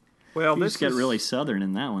 Well, You this just got is really southern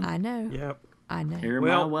in that one. I know. Yep. I know. Hear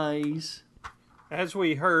Well- my ways. As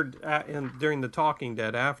we heard during the Talking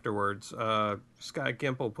Dead afterwards, Scott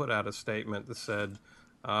Gimple put out a statement that said,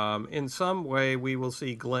 in some way we will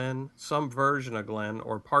see Glenn, some version of Glenn,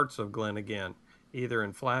 or parts of Glenn again, either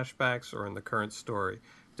in flashbacks or in the current story,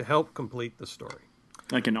 to help complete the story.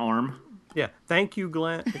 Like an arm. Yeah. Thank you,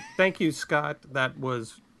 Glenn. Thank you, Scott. That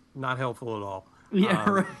was not helpful at all. Yeah,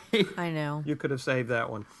 right. I know. You could have saved that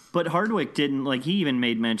one. But Hardwick didn't, like, he even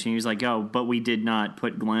made mention. He was like, oh, but we did not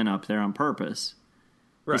put Glenn up there on purpose.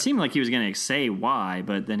 Right. It seemed like he was going to say why,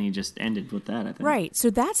 but then he just ended with that, I think. Right.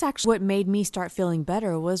 So that's actually what made me start feeling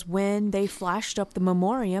better was when they flashed up the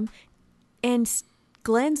memoriam and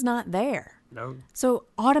Glenn's not there. No. So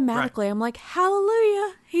automatically I'm like,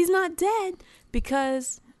 hallelujah, he's not dead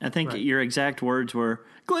because... I think your exact words were,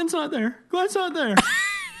 Glenn's not there. Glenn's not there.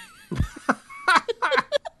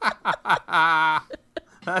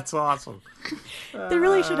 That's awesome. There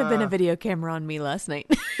really should have been a video camera on me last night.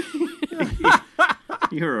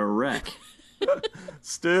 You're a wreck.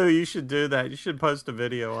 Stu, you should do that. You should post a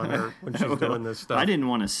video on her when she's doing this stuff. I didn't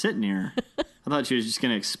want to sit near her. I thought she was just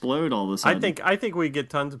going to explode all of a sudden. I think we get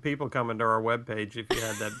tons of people coming to our webpage if you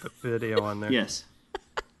had that video on there. Yes.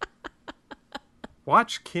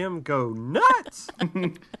 Watch Kim go nuts.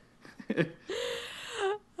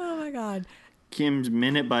 Oh my God. Kim's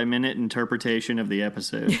minute-by-minute interpretation of the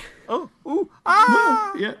episode. Oh, ooh,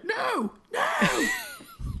 ah! Yeah. No!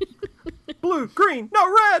 Blue, green,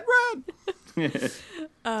 no, red.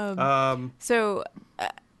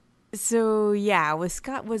 So yeah, with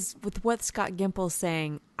what Scott Gimple's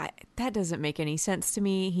saying, that doesn't make any sense to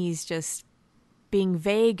me. He's just being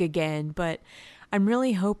vague again, but I'm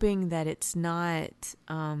really hoping that it's not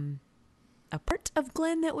a part of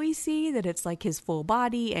Glenn that we see, that it's like his full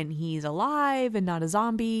body and he's alive and not a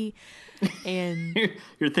zombie. And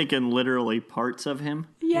You're thinking literally parts of him?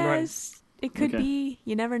 yes, it could Okay. be.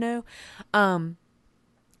 You never know. And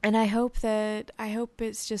I hope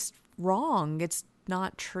it's just wrong. It's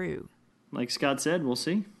not true. Like Scott said, we'll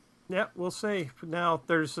see. Yeah, we'll see. Now,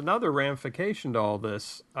 there's another ramification to all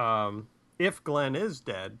this. If Glenn is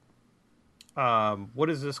dead, what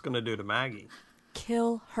is this going to do to Maggie?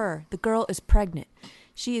 Kill her. The girl is pregnant.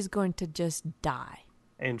 She is going to just die.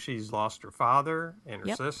 And she's lost her father and her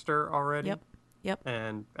Yep. sister already. Yep.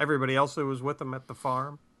 And everybody else who was with them at the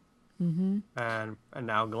farm. Mm-hmm. And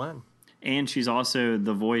now Glenn. And she's also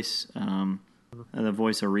the voice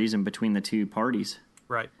of reason between the two parties.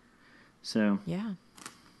 Right. So Yeah.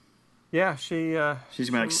 Yeah, she's she's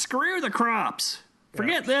going to be like, screw the crops.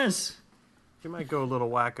 Forget this. She might go a little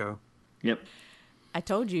wacko. Yep. I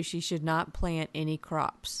told you she should not plant any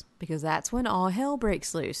crops because that's when all hell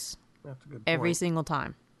breaks loose. That's a good point. Every single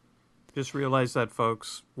time. Just realize that,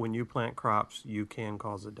 folks, when you plant crops, you can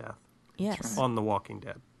cause a death. Yes. On The Walking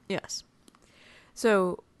Dead. Yes.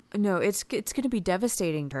 So, no, it's going to be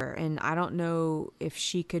devastating to her, and I don't know if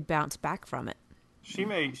she could bounce back from it. She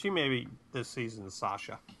may be this season's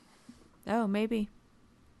Sasha. Oh, maybe.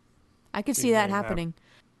 I could She see that may have- happening.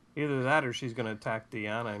 Either that or she's going to attack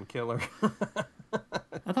Deanna and kill her.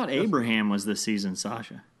 I thought Abraham was this season,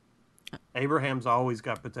 Sasha. Abraham's always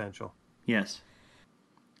got potential. Yes.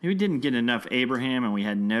 We didn't get enough Abraham, and we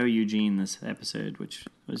had no Eugene this episode, which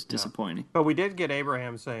was disappointing. But we did get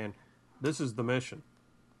Abraham saying, this is the mission.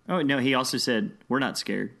 Oh, no, he also said, we're not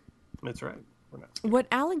scared. That's right. We're not scared. What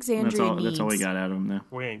Alexandria needs, That's all we got out of him, though.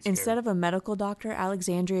 We ain't scared. instead of a medical doctor,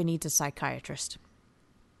 Alexandria needs a psychiatrist.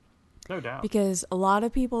 No doubt. Because a lot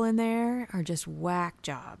of people in there are just whack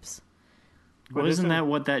jobs. But Well, isn't isn't- that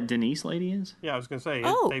what that Denise lady is? Yeah, I was going to say,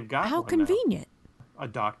 Oh, they've got how one now. convenient. A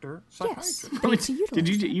doctor, Yes. psychiatrist. They need to utilize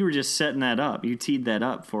Did that. you were just setting that up. You teed that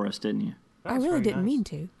up for us, didn't you? That I was really very didn't nice. mean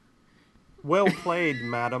to. Well played,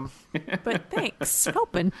 madam. But thanks for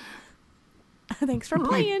helping. Thanks for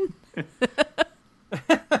playing.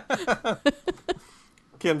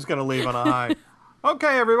 Kim's going to leave on a high.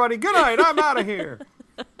 Okay, everybody, good night. I'm out of here.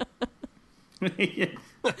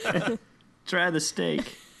 Try the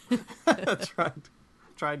steak. That's right.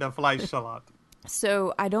 Tried to fleisch a lot.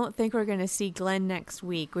 So I don't think we're going to see Glenn next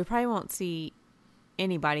week. We probably won't see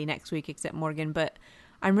anybody next week except Morgan, but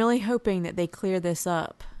I'm really hoping that they clear this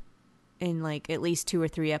up in like at least 2 or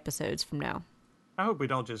 3 episodes from now. I hope we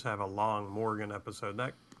don't just have a long Morgan episode.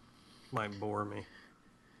 That might bore me.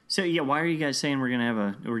 So yeah, why are you guys saying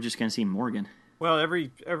we're just gonna see Morgan? Well,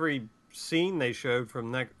 every scene they showed for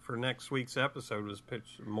next week's episode was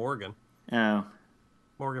pitched Morgan. Oh,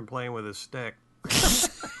 Morgan playing with his stick.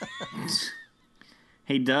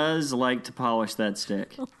 he does like to polish that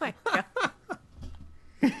stick. Oh my God.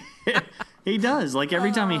 He does. Like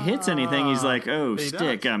every time he hits anything, he's like, "Oh, He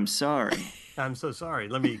stick, does. I'm sorry." I'm so sorry.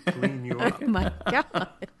 Let me clean you up. Oh my God.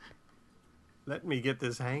 Let me get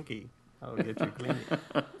this hanky. I'll get you clean.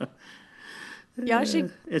 Y'all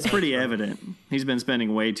should. It's pretty evident. He's been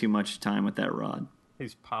spending way too much time with that rod.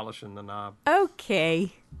 He's polishing the knob.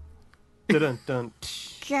 Okay. Dun dun.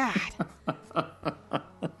 God.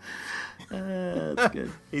 That's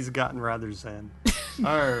good. He's gotten rather zen.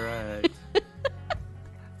 All right.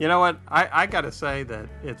 You know what? I got to say that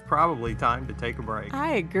it's probably time to take a break.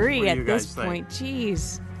 I agree What do you at this guys think? point.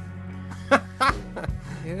 Jeez.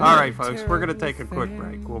 All right, folks, we're going to take a quick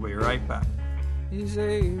break. We'll be right back. Is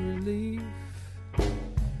a relief,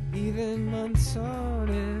 even months on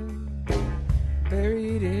end,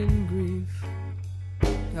 buried in grief,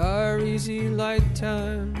 are easy light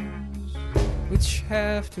times which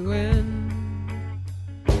have to end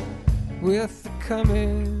with the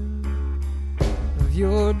coming of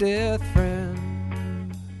your death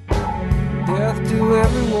friend. Death to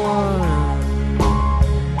everyone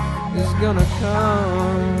is gonna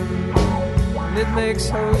come, and it makes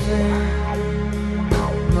Jose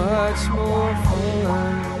much more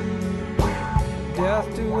fun.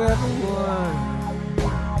 Death to everyone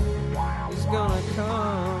is gonna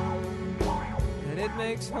come, and it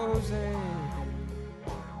makes Jose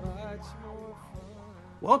much more fun.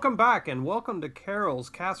 Welcome back, and welcome to Carol's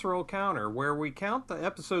Casserole Counter, where we count the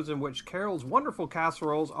episodes in which Carol's wonderful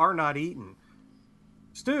casseroles are not eaten.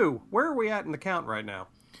 Stu, where are we at in the count right now?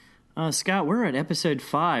 Scott, we're at episode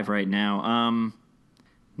 5 right now.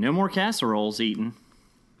 No more casseroles eaten.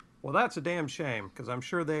 Well, that's a damn shame, because I'm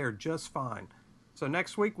sure they are just fine. So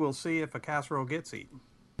next week, we'll see if a casserole gets eaten.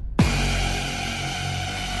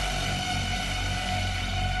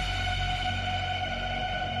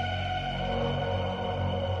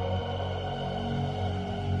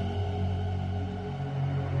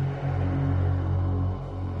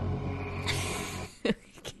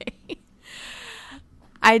 Okay.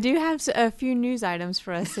 I do have a few news items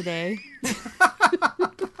for us today.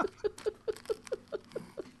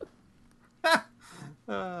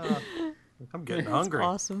 I'm getting hungry.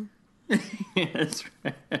 Awesome. Yeah, that's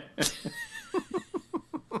right.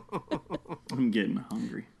 I'm getting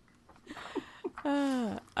hungry.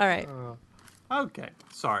 All right. Okay,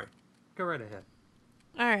 sorry. Go right ahead.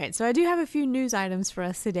 All right. So I do have a few news items for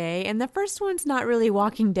us today. And the first one's not really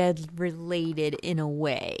Walking Dead related in a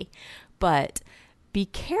way. But be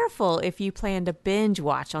careful if you plan to binge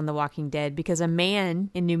watch on The Walking Dead, because a man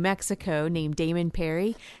in New Mexico named Damon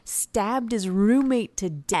Perry stabbed his roommate to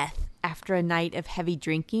death after a night of heavy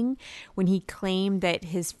drinking when he claimed that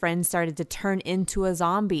his friend started to turn into a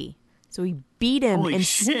zombie. So he beat him Holy and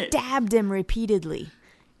shit. stabbed him repeatedly.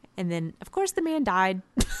 And then, of course, the man died.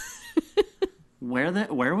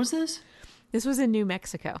 Where was this? This was in New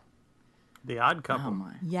Mexico. The Odd Couple. Oh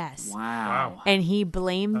my. Yes. Wow. And he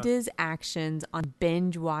blamed his actions on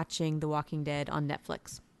binge watching The Walking Dead on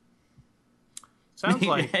Netflix. Sounds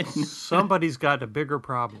like somebody's got a bigger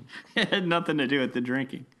problem. It had nothing to do with the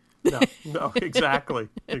drinking. No, exactly.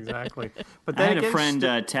 Exactly. But I then had a again,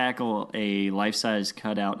 friend tackle a life-size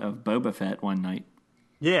cutout of Boba Fett one night.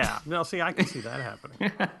 Yeah. No, see, I can see that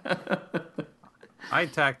happening. I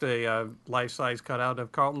attacked a life-size cutout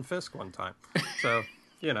of Carlton Fisk one time. So,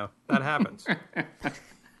 you know, that happens.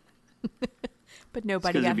 But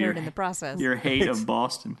nobody got hurt in the process. Your hate of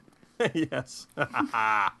Boston. Yes.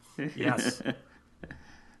 Yes.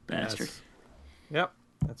 Bastard. Yes. Yep,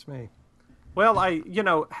 that's me. Well,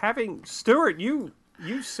 having Stuart, you've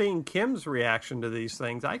seen Kim's reaction to these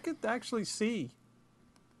things. I could actually see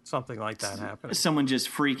something like that happening. Someone just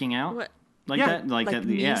freaking out? What? Like Yeah. that? Like that?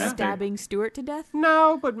 me Yeah. if they're- stabbing Stuart to death?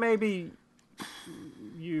 No, but maybe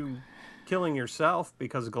you killing yourself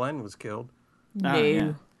because Glenn was killed. No.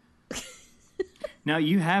 yeah. Now,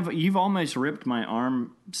 you've almost ripped my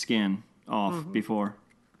arm skin off before.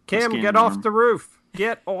 Kim, Skin get arm. off the roof.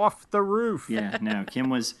 Get off the roof. Yeah, no,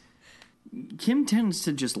 Kim tends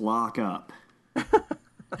to just lock up.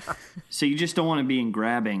 So you just don't want to be in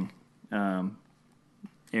grabbing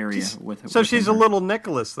area with her. So she's a little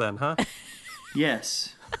Nicholas then, huh?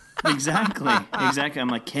 Yes, exactly. I'm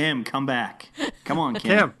like, Kim, come back. Come on,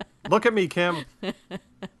 Kim. Kim, look at me, Kim.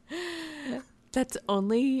 That's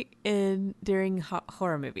only during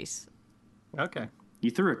horror movies. Okay. You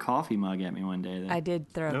threw a coffee mug at me one day, though. I did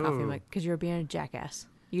throw a coffee mug because you were being a jackass.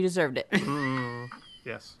 You deserved it.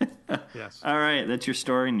 Yes. Yes. All right, that's your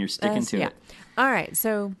story, and you're sticking to it. All right,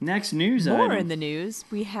 so Next news more item. in the news.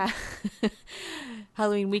 We have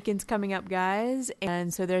Halloween weekend's coming up, guys.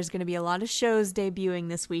 And so there's going to be a lot of shows debuting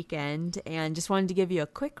this weekend. And just wanted to give you a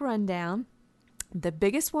quick rundown. The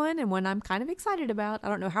biggest one, and one I'm kind of excited about, I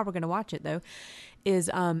don't know how we're going to watch it though, is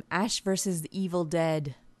Ash versus the Evil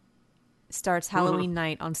Dead. Starts Halloween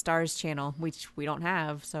night on Starz channel, which we don't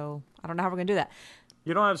have, so I don't know how we're going to do that.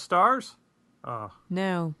 You don't have stars? Oh.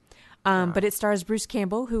 No. But it stars Bruce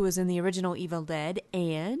Campbell, who was in the original Evil Dead,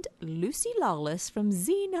 and Lucy Lawless from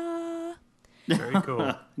Xena. Very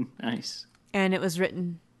cool. Nice. And it was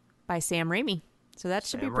written by Sam Raimi, so that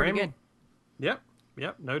should be pretty good.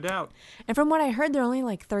 Yep, no doubt. And from what I heard, they're only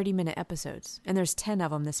like 30-minute episodes, and there's 10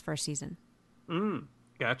 of them this first season.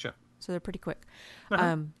 Gotcha. So they're pretty quick.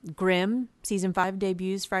 Grimm, season 5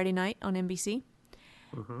 debuts Friday night on NBC.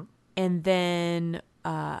 And then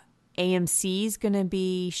AMC's going to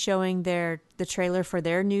be showing the trailer for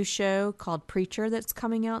their new show called Preacher that's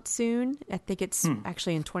coming out soon. I think it's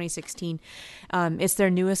actually in 2016. It's their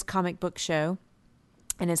newest comic book show.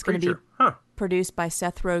 And it's going to be produced by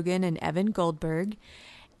Seth Rogen and Evan Goldberg.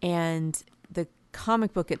 And the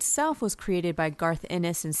comic book itself was created by Garth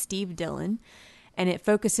Ennis and Steve Dillon. And it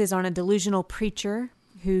focuses on a delusional preacher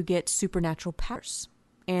who gets supernatural powers.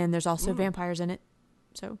 And there's also vampires in it.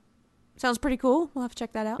 So, sounds pretty cool. We'll have to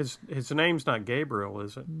check that out. His name's not Gabriel,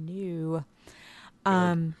 is it? No.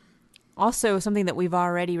 Also, something that we've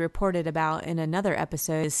already reported about in another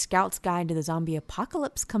episode is Scout's Guide to the Zombie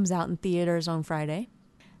Apocalypse comes out in theaters on Friday.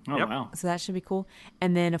 Oh, wow. So that should be cool.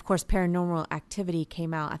 And then, of course, Paranormal Activity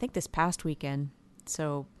came out, I think, this past weekend.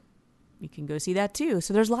 So you can go see that, too.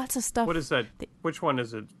 So there's lots of stuff. What is that? Which one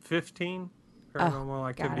is it? 15? Paranormal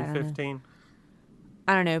Activity 15?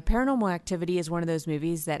 I don't know. Paranormal Activity is one of those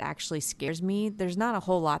movies that actually scares me. There's not a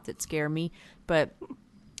whole lot that scare me, but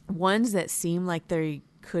ones that seem like they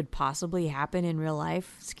could possibly happen in real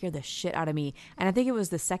life scare the shit out of me. And I think it was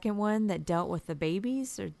the second one that dealt with the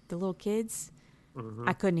babies or the little kids.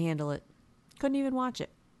 I couldn't handle it. Couldn't even watch it.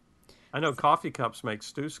 I know coffee cups make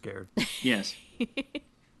Stu scared. Yes.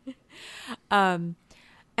 And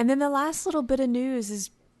then the last little bit of news is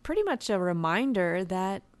pretty much a reminder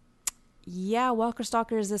that, Walker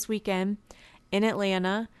Stalker is this weekend in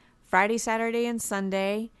Atlanta, Friday, Saturday, and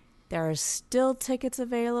Sunday. There are still tickets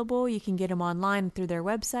available. You can get them online through their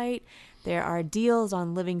website. There are deals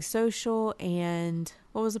on Living Social and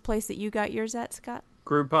what was the place that you got yours at, Scott?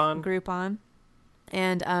 Groupon.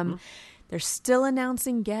 And they're still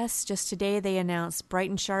announcing guests. Just today they announced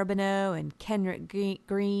Brighton Charbonneau and Kendrick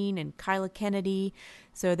Green and Kyla Kennedy.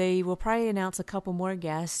 So they will probably announce a couple more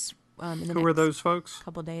guests in the Who are those folks?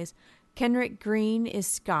 Couple days. Kendrick Green is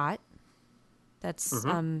Scott. That's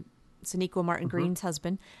Sonequa Martin Green's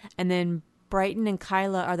husband. And then Brighton and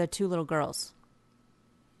Kyla are the two little girls.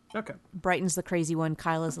 Okay. Brighton's the crazy one.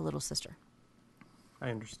 Kyla's the little sister. I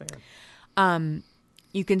understand.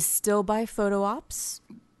 You can still buy photo ops.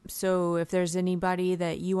 So if there's anybody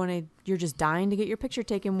that you're just dying to get your picture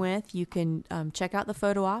taken with, you can check out the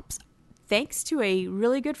photo ops. Thanks to a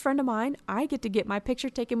really good friend of mine, I get to get my picture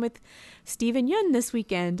taken with Steven Yeun this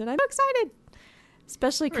weekend, and I'm so excited,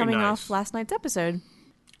 especially coming off last night's episode.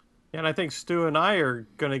 And I think Stu and I are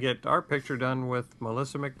going to get our picture done with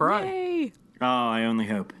Melissa McBride. Yay! Oh, I only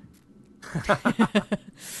hope.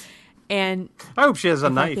 And I hope she has a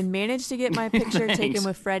if knife. I can manage to get my picture taken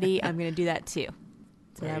with Freddie, I'm going to do that too.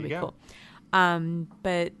 So that'll be cool.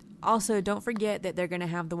 But also, don't forget that they're going to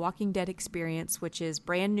have the Walking Dead experience, which is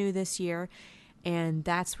brand new this year. And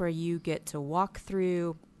that's where you get to walk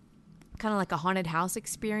through kind of like a haunted house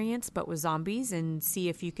experience, but with zombies, and see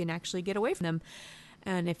if you can actually get away from them.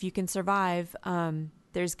 And if you can survive,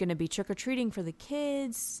 there's going to be trick-or-treating for the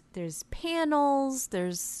kids. There's panels.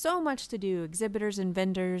 There's so much to do. Exhibitors and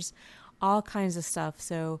vendors, all kinds of stuff.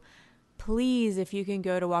 So please, if you can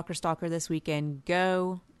go to Walker Stalker this weekend,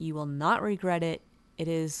 go. You will not regret it. It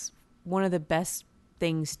is one of the best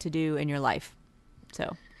things to do in your life.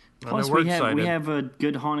 So, plus we have a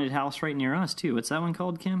good haunted house right near us too. What's that one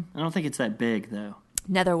called, Kim? I don't think it's that big though.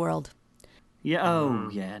 Netherworld. Yeah. Oh,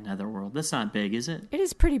 yeah. Netherworld. That's not big, is it? It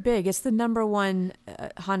is pretty big. It's the number one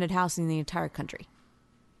haunted house in the entire country.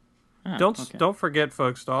 Oh, don't forget,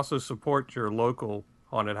 folks, to also support your local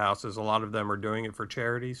haunted houses. A lot of them are doing it for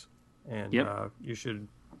charities, and you should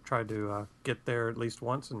try to get there at least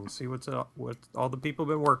once and see what all the people have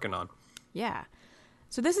been working on. Yeah.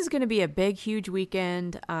 So this is going to be a big, huge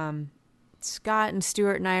weekend. Scott and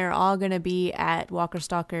Stuart and I are all going to be at Walker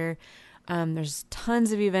Stalker. There's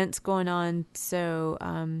tons of events going on, so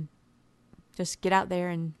just get out there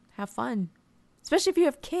and have fun, especially if you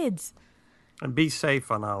have kids. And be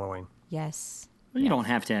safe on Halloween. Yes. Well, you don't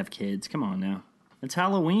have to have kids. Come on now. It's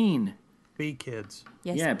Halloween. Be kids.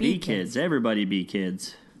 Yes, yeah, be kids. Everybody be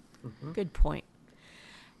kids. Good point.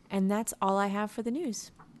 And that's all I have for the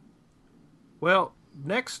news. Well,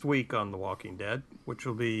 next week on The Walking Dead, which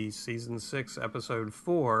will be Season 6, Episode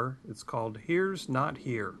 4, it's called Here's Not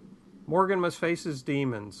Here. Morgan must face his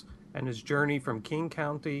demons and his journey from King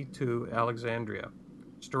County to Alexandria.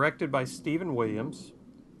 It's directed by Stephen Williams,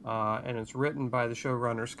 and it's written by the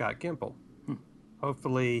showrunner Scott Gimple.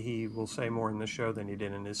 Hopefully he will say more in this show than he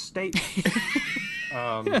did in his statement.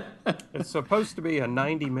 It's supposed to be a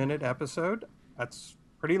 90-minute episode. That's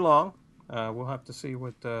pretty long. We'll have to see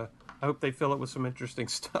what... I hope they fill it with some interesting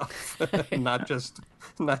stuff. not just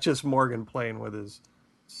Morgan playing with his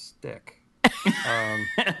stick.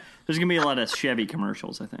 There's going to be a lot of Chevy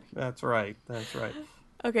commercials, I think. That's right.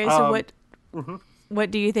 Okay, so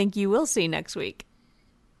what do you think you will see next week?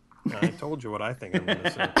 I told you what I think I'm going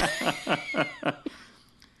to say.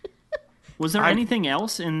 Was there anything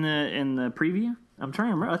else in the preview? I'm trying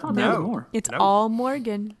to remember. I thought there was more. It's all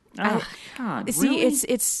Morgan. Oh, God, See, really?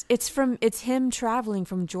 it's him traveling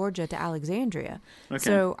from Georgia to Alexandria. Okay.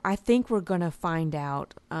 So I think we're gonna find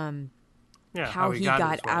out how he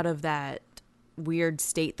got out of that weird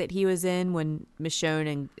state that he was in when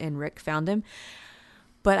Michonne and Rick found him.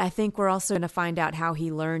 But I think we're also gonna find out how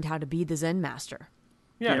he learned how to be the Zen master.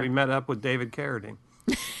 Yeah, we met up with David Carradine.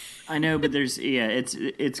 I know, but it's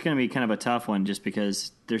going to be kind of a tough one just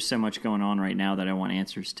because there's so much going on right now that I want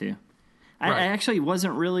answers to. I actually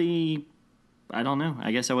wasn't really, I don't know.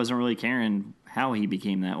 I guess I wasn't really caring how he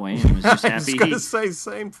became that way. I was just happy. I was going to say the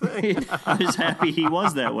same thing. I was happy he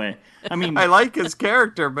was that way. I mean, I like his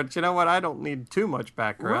character, but you know what? I don't need too much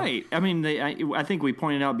background. Right. I mean, I think we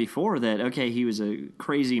pointed out before that, okay, he was a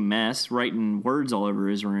crazy mess, writing words all over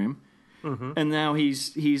his room. Mm-hmm. And now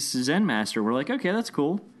he's Zen master. We're like, okay, that's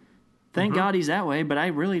cool. Thank God he's that way, but I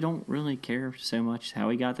really don't really care so much how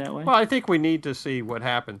he got that way. Well, I think we need to see what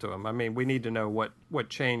happened to him. I mean, we need to know what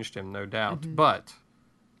changed him, no doubt. Mm-hmm. But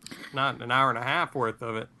not an hour and a half worth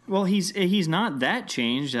of it. Well, he's not that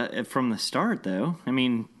changed from the start, though. I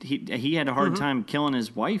mean, he had a hard time killing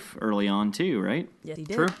his wife early on, too, right? Yes, he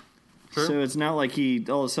did. True. So it's not like he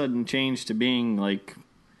all of a sudden changed to being, like,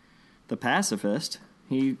 the pacifist.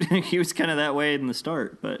 He was kind of that way in the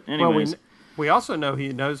start, but anyways. Well, we also know he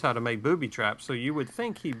knows how to make booby traps, so you would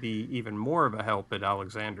think he'd be even more of a help at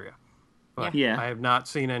Alexandria. But I have not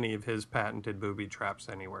seen any of his patented booby traps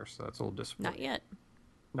anywhere, so that's a little disappointing.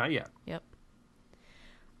 Not yet. Yep.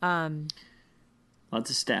 Lots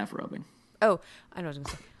of staff rubbing. Oh, I know what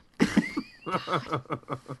I was going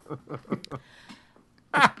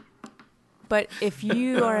to say. But if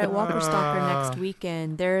you are at Walker Stalker next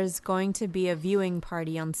weekend, there's going to be a viewing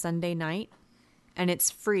party on Sunday night, and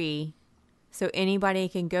it's free. So anybody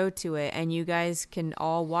can go to it, and you guys can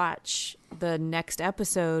all watch the next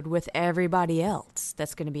episode with everybody else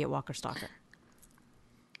that's going to be at Walker Stalker.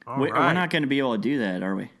 We're not going to be able to do that,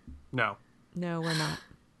 are we? No. No, we're not.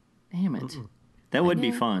 Damn it. That would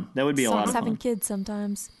be fun. That would be a lot of fun. Having kids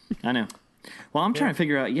sometimes. I know. Well, I'm trying to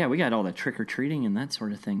figure out, we got all the trick-or-treating and that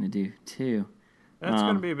sort of thing to do, too. That's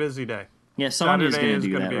going to be a busy day. Yeah, Sonia's going to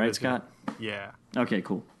do that, right, Scott? Yeah. Okay,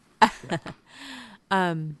 cool.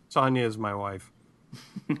 Sonia is my wife.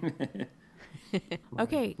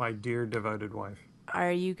 Okay. My dear devoted wife.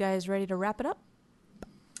 Are you guys ready to wrap it up?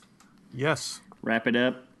 Yes. Wrap it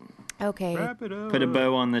up. Okay. Wrap it up. Put a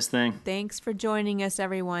bow on this thing. Thanks for joining us,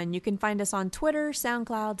 everyone. You can find us on Twitter,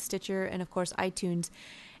 SoundCloud, Stitcher, and, of course, iTunes.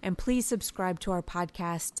 And please subscribe to our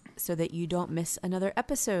podcast so that you don't miss another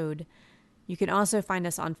episode. You can also find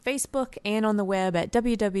us on Facebook and on the web at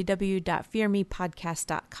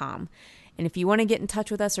www.fearmepodcast.com. And if you want to get in touch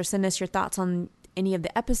with us or send us your thoughts on any of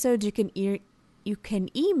the episodes, you can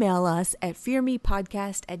email us at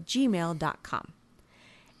fearmepodcast@gmail.com.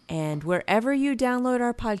 And wherever you download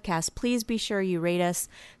our podcast, please be sure you rate us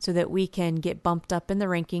so that we can get bumped up in the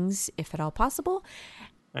rankings, if at all possible.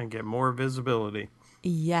 And get more visibility.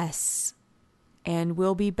 Yes. And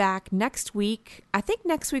we'll be back next week. I think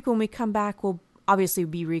next week when we come back, we'll obviously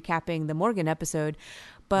be recapping the Morgan episode,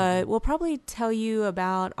 but we'll probably tell you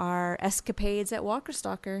about our escapades at Walker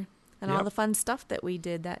Stalker and all the fun stuff that we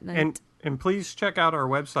did that night. And please check out our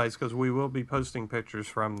websites because we will be posting pictures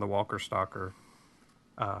from the Walker Stalker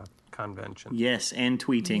convention. Yes, and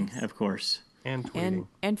tweeting, of course. And tweeting.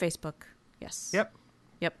 And Facebook, yes. Yep.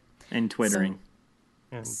 And Twittering.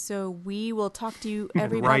 So we will talk to you,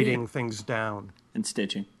 everybody. And writing things down. And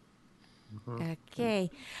stitching.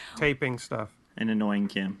 Okay. Taping stuff. And annoying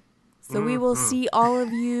Kim. So we will see all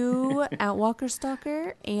of you at Walker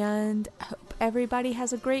Stalker, and hope everybody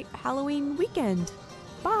has a great Halloween weekend.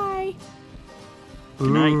 Bye.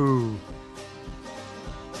 Good night. Ooh.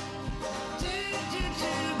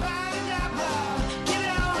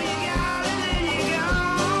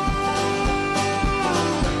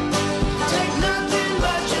 Take nothing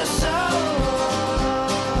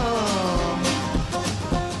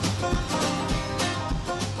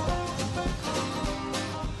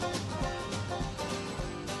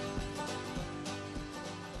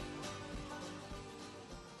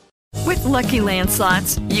With Lucky Land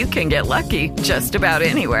Slots, you can get lucky just about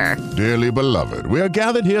anywhere. Dearly beloved, we are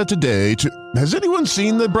gathered here today to... Has anyone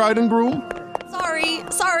seen the bride and groom?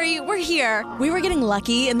 Sorry, we're here. We were getting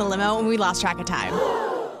lucky in the limo and we lost track of time.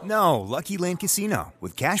 No, Lucky Land Casino,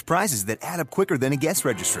 with cash prizes that add up quicker than a guest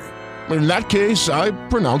registry. In that case, I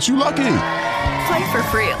pronounce you lucky. Play for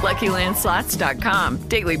free at LuckyLandSlots.com.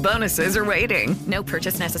 Daily bonuses are waiting. No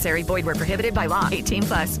purchase necessary. Void where prohibited by law.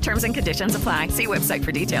 18+. Terms and conditions apply. See website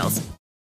for details.